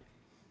taller, but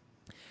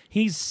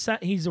he's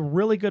a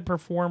really good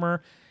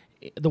performer.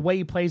 The way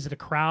he plays to the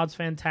crowd's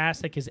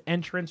fantastic. His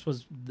entrance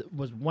was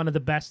one of the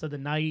best of the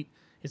night.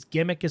 His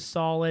gimmick is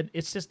solid.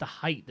 It's just the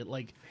height that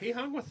He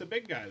hung with the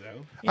big guy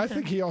though. I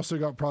think he also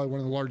got probably one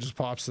of the largest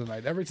pops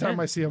tonight. Every time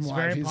Yeah, I see him he's live,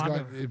 very he's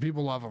popular. got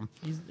people love him.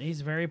 he's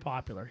very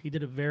popular. He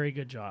did a very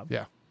good job.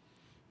 Yeah.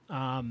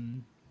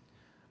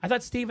 I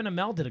thought Stephen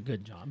Amell did a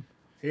good job.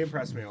 He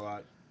impressed me a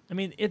lot. I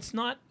mean, it's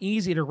not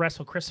easy to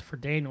wrestle Christopher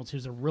Daniels,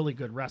 who's a really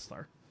good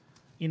wrestler.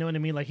 You know what I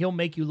mean? Like, he'll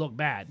make you look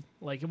bad.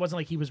 Like, it wasn't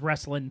like he was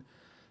wrestling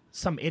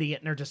some idiot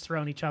and they're just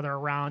throwing each other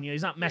around. You know,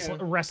 he's not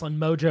wrestling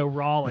Mojo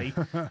Rawley.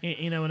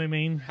 You know what I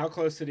mean? How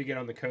close did he get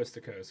on the coast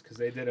to coast? Because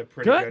they did a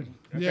pretty Good. good.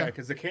 Okay, Yeah.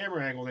 because the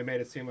camera angle, they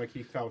made it seem like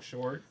he fell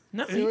short.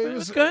 No, it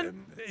was good.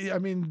 I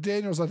mean,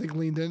 Daniels, I think,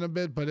 leaned in a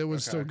bit, but it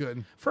was still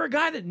good. For a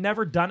guy that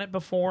never done it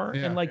before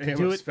Yeah. and like He to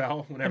do almost it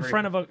fell in whenever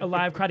front of a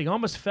live crowd, he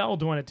almost fell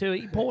doing it too.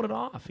 He pulled it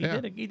off. He Yeah.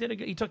 did a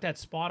good. He took that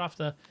spot off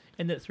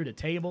through the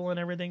table and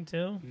everything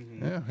too.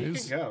 Yeah, He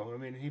he's- can go. I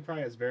mean, he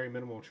probably has very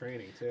minimal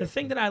training too. The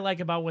thing that I like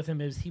about with him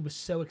is he was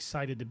so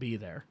excited to be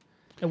there.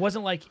 It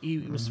wasn't like he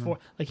was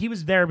he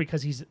was there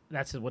because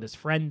that's what his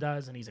friend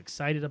does and he's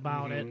excited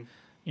about it.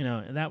 You know,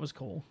 and that was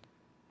cool.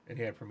 And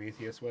he had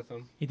Prometheus with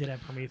him. He did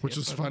have Prometheus, which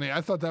was with funny. him.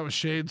 I thought that was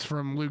Shades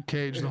from Luke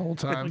Cage the whole We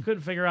time.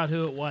 couldn't figure out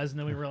who it was, and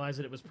then we realized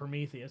that it was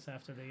Prometheus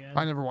after the end.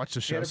 I never watched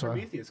the He show, had a so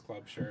Prometheus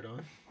Club shirt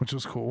on. which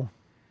was cool.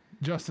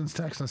 Justin's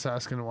texting us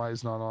asking why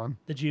he's not on.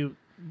 Did you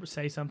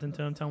say something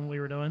to him? Tell him what we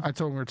were doing. I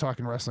told him we were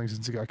talking wrestling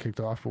since he got kicked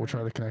off, but we'll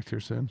try to connect here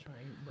soon. Try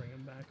and bring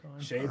him back on.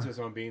 Shades was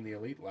on Being the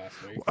Elite last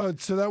week.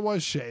 So that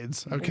was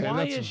Shades. Okay,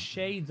 Why that's is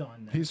Shades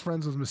on there? he's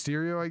friends with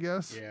Mysterio, I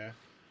guess. Yeah.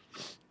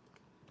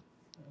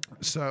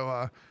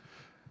 So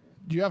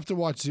you have to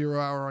watch 0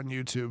 Hour on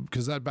YouTube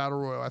because that battle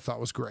royal I thought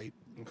was great.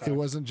 Okay. It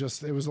wasn't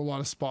just it was a lot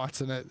of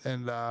spots in it,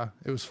 and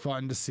it was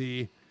fun to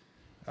see.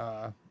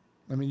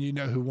 I mean, you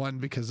know who won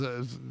because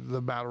of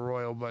the battle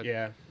royal, but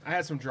Yeah. I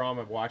had some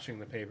drama watching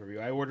the pay-per-view.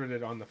 I ordered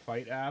it on the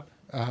Fight app,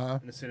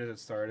 and as soon as it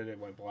started, it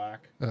went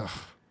black. ugh.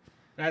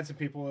 I had some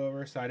people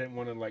over, so I didn't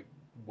want to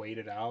wait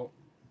it out.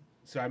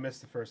 So I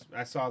missed the first.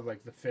 I saw the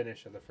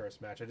finish of the first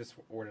match. I just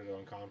ordered it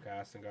on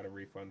Comcast and got a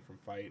refund from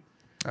Fight.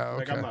 Oh,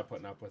 okay. I'm not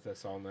putting up with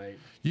this all night.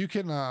 You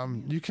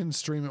can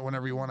stream it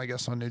whenever you want, I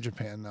guess, on New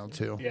Japan now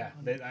too. Yeah,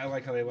 I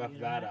like how they left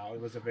that out.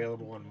 It was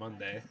available on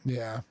Monday.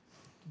 Yeah.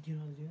 Do you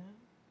know how to do that?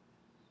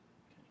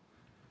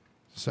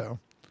 So,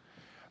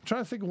 I'm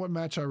trying to think of what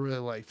match I really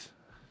liked.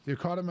 The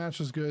Okada match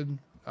was good.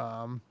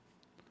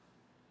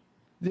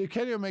 The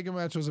Kenny Omega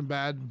match wasn't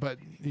bad, but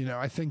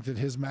I think that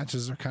his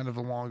matches are kind of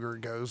the longer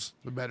it goes,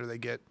 the better they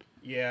get.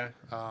 Yeah.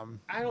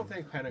 I don't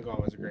think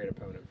Pentagon was a great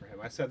opponent for him.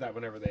 I said that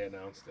whenever they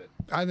announced it.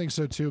 I think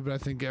so too, but I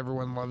think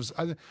everyone loves.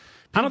 I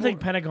don't think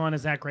Pentagon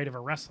is that great of a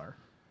wrestler.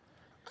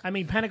 I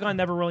mean, Pentagon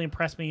never really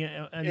impressed me. In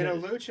a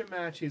lucha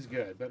match, he's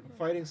good, but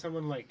fighting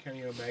someone like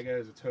Kenny Omega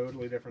is a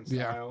totally different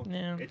Yeah. style.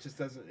 Yeah. It just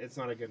doesn't. It's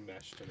not a good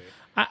mesh to me.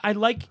 I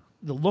like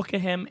the look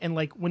of him, and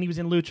when he was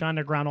in Lucha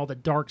Underground, all the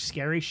dark,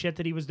 scary shit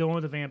that he was doing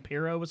with the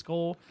Vampiro was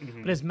cool.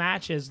 But his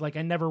matches,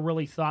 I never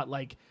really thought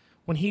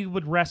when he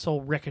would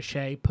wrestle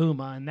Ricochet,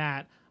 Puma, and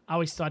that, I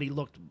always thought he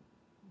looked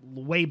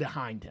way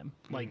behind him.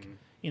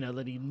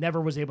 That he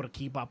never was able to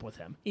keep up with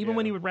him. Even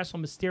when he would wrestle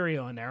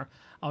Mysterio in there,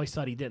 I always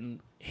thought he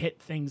didn't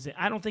hit things.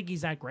 I don't think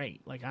he's that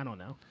great. I don't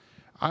know.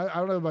 I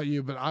don't know about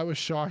you, but I was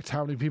shocked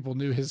how many people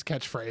knew his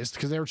catchphrase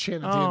because they were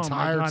chanting the Oh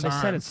entire my God, time.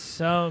 they said it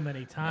so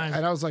many times.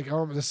 And I was like,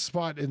 oh, this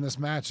spot in this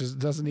match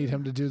doesn't need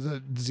him to do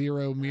the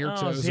zero mirror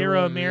toes.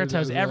 Zero mirror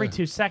toes every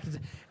 2 seconds.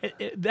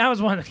 That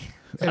was one.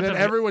 And then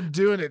everyone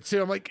doing it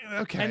too. I'm like,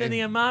 okay. And then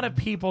the amount of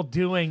people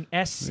doing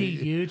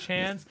SCU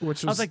chants, I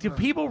was like, do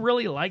people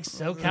really like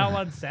SoCal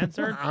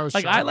Uncensored? I was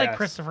I shocked. like Yes.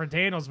 Christopher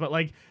Daniels, but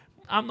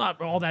I'm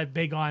not all that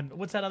big on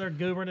what's that other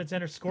goober that's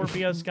in her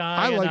Scorpio Sky.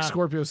 I and, like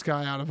Scorpio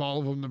Sky out of all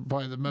of them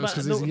probably the most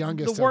because he's the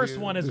youngest. The worst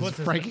one is what's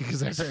his Frankie name?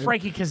 Kazarian. It's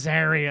Frankie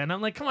Kazarian.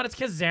 I'm like, come on, it's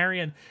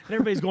Kazarian, and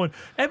everybody's going.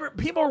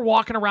 People are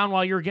walking around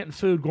while you're getting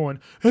food,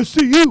 going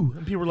SCU,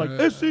 and people are like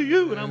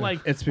SCU, and I'm like,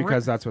 It's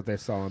because that's what they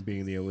saw on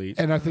Being the Elite.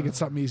 And I think it's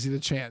something easy to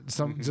chant.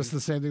 Just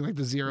the same thing like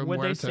the Zero what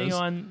they Muertos. see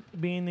on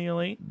Being the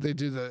Elite, They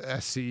do the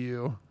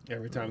SCU.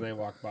 Every time they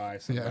walk by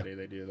somebody,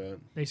 they do that.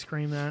 they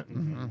scream that.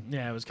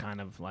 Yeah, it was kind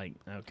of like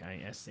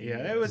okay, SCU.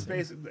 Yeah, it was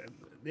basically.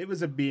 It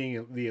was a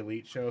Being the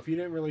Elite show. If you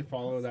didn't really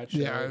follow that show,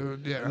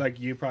 Yeah.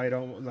 you probably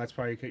don't. That's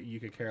probably you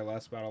could care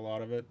less about a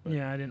lot of it. But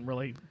Yeah, I didn't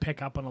really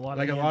pick up on a lot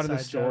like of a the lot of the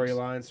inside jokes.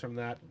 storylines from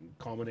that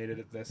culminated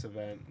at this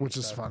event, Which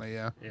is so, funny,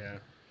 yeah. Yeah.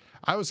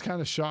 I was kind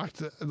of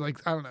shocked.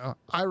 Like, I don't know.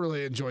 I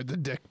really enjoyed the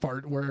dick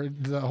part where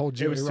the whole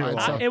Joey was too ride long.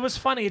 stuff. It was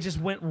funny. It just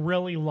went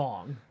really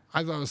long.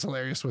 I thought it was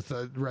hilarious with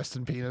the rest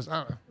in penis.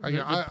 I don't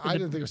know. I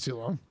didn't think it was too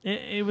long.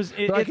 It was.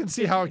 But I can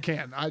see how it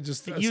can. I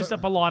just It used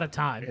up a lot of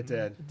time. It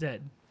did. It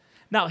did.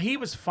 Now he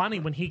was funny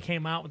when he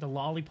came out with the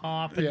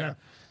lollipop and, Yeah.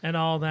 and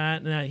all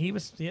that. And, he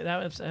was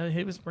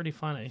he was pretty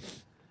funny.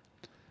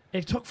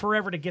 It took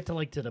forever to get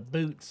to the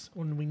boots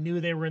when we knew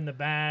they were in the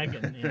bag,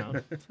 and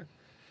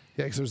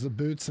Yeah, because there's the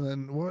boots, and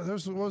then what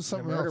was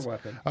something murder else?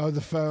 weapon. Oh, the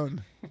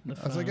phone. the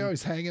I was like, oh,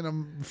 he's hanging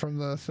them from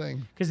the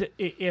thing. because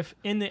if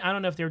in the I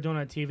don't know if they were doing it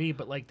on TV,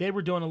 but they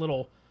were doing a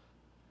little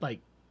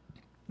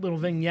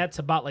vignettes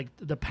about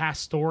the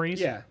past stories.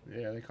 Yeah,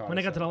 they caught When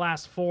they us got to up. the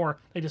last 4,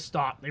 they just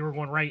stopped. They were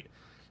going right.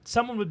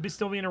 Someone would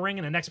still be in a ring,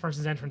 and the next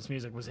person's entrance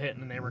music was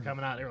hitting, and they were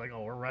coming out. They were like,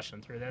 "Oh, we're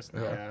rushing through this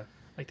now." Yeah.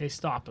 They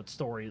stopped with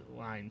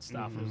storyline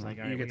stuff. It was like,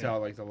 all right, You we could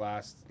got- tell the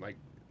last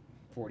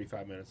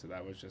 45 minutes of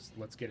that was just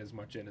let's get as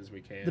much in as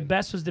we can. The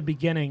best was the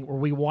beginning where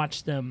we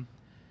watched them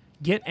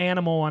get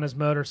Animal on his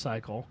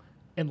motorcycle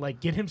and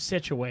get him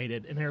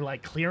situated, and they're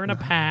clearing a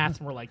path,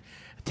 and we're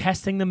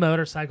testing the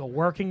motorcycle,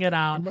 working it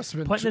out. It must have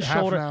been putting the half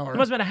an shoulder. hour. It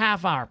must have been a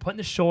half hour putting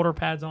the shoulder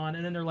pads on,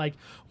 and then they're like,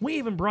 "We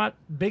even brought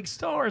big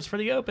stars for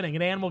the opening."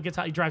 And Animal gets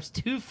out, he drives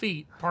 2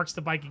 feet, parks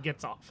the bike, and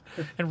gets off,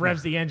 and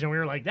revs the engine. We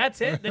were like,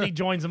 "That's it." Then he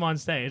joins them on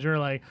stage. We were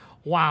like,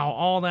 "Wow,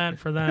 all that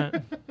for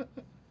that."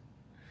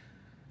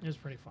 It was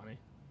pretty funny.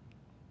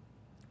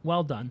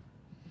 Well done.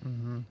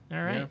 All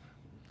right. Yeah.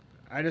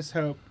 I just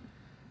hope.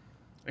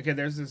 Okay,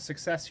 there's a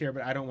success here,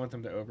 but I don't want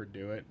them to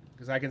overdo it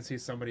because I can see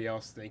somebody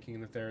else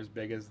thinking that they're as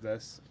big as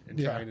this and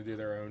Yeah. trying to do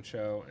their own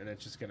show, and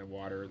it's just going to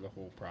water the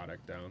whole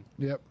product down.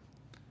 Yep.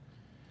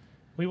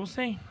 We will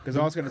see. Because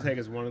all it's going to take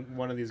is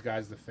one of these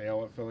guys to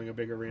fail at filling a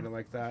big arena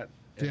like that,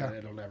 and Yeah. then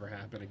it'll never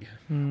happen again.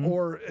 Mm-hmm.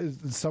 Or is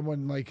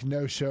someone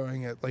no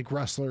showing it, like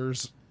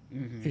wrestlers,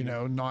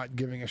 not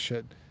giving a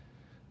shit.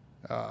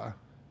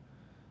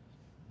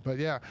 But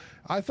yeah,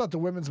 I thought the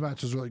women's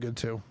match was really good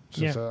too.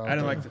 Yeah. I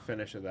didn't like the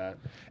finish of that.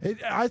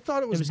 I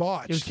thought it was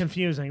botched. It was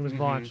confusing. It was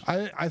botched.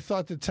 I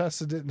thought that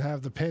Tessa didn't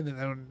have the pin, and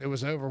then it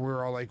was over. We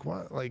were all like,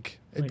 "What?"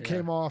 It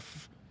came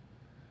off.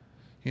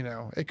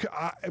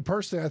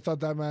 Personally, I thought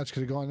that match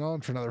could have gone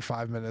on for another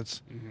 5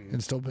 minutes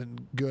and still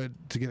been good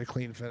to get a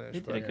clean finish. They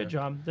did But, a good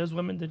job. Those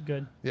women did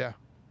good. yeah.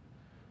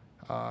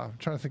 I'm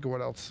trying to think of what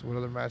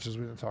other matches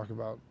we didn't talk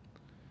about.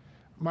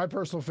 My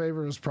personal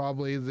favorite is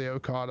probably the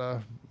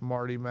Okada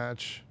Marty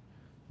match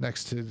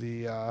next to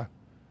the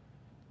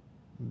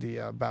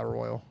Battle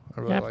Royal.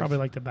 I really I liked. probably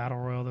like the Battle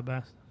Royal the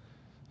best.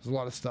 There's a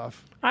lot of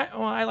stuff.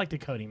 I like the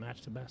Cody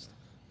match the best.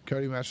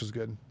 Cody match was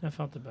good. That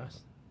felt the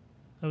best.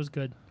 That was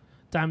good.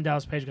 Diamond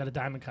Dallas Page got a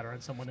diamond cutter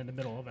on someone in the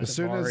middle of it. As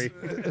soon as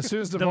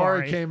Davari.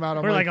 Davari came out,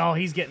 I'm We're like, oh,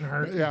 he's getting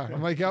hurt. yeah,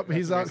 I'm like, yep,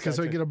 he's out because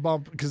we such a- get a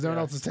bump because no one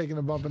Yeah. else is taking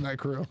a bump in that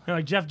crew. They're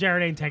like, Jeff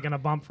Jarrett ain't taking a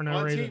bump for no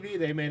On reason. TV,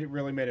 they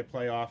really made it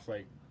play off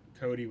like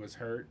Cody was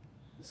hurt,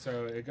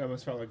 so it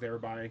almost felt like they were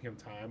buying him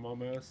time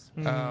almost.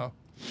 Mm-hmm. Oh,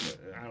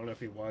 I don't know if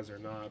he was or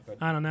not, but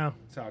I don't know.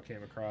 that's how it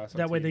came across.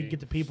 That way they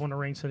get the people in the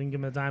ring so they can give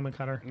him a diamond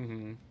cutter.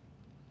 Mm-hmm.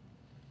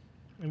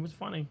 It was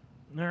funny.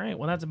 All right,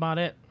 well, that's about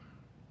it.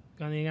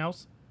 Got anything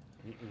else?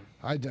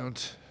 I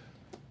don't.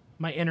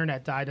 My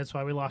internet died. That's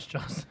why we lost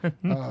Justin.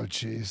 Oh,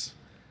 jeez.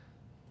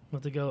 We'll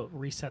have to go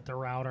reset the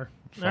router.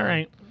 All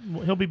right.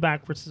 Well, he'll be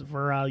back for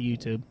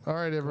YouTube. All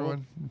right,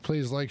 everyone.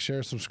 Please like,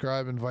 share,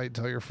 subscribe, invite,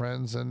 tell your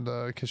friends, and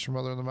kiss your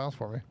mother in the mouth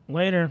for me.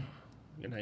 Later.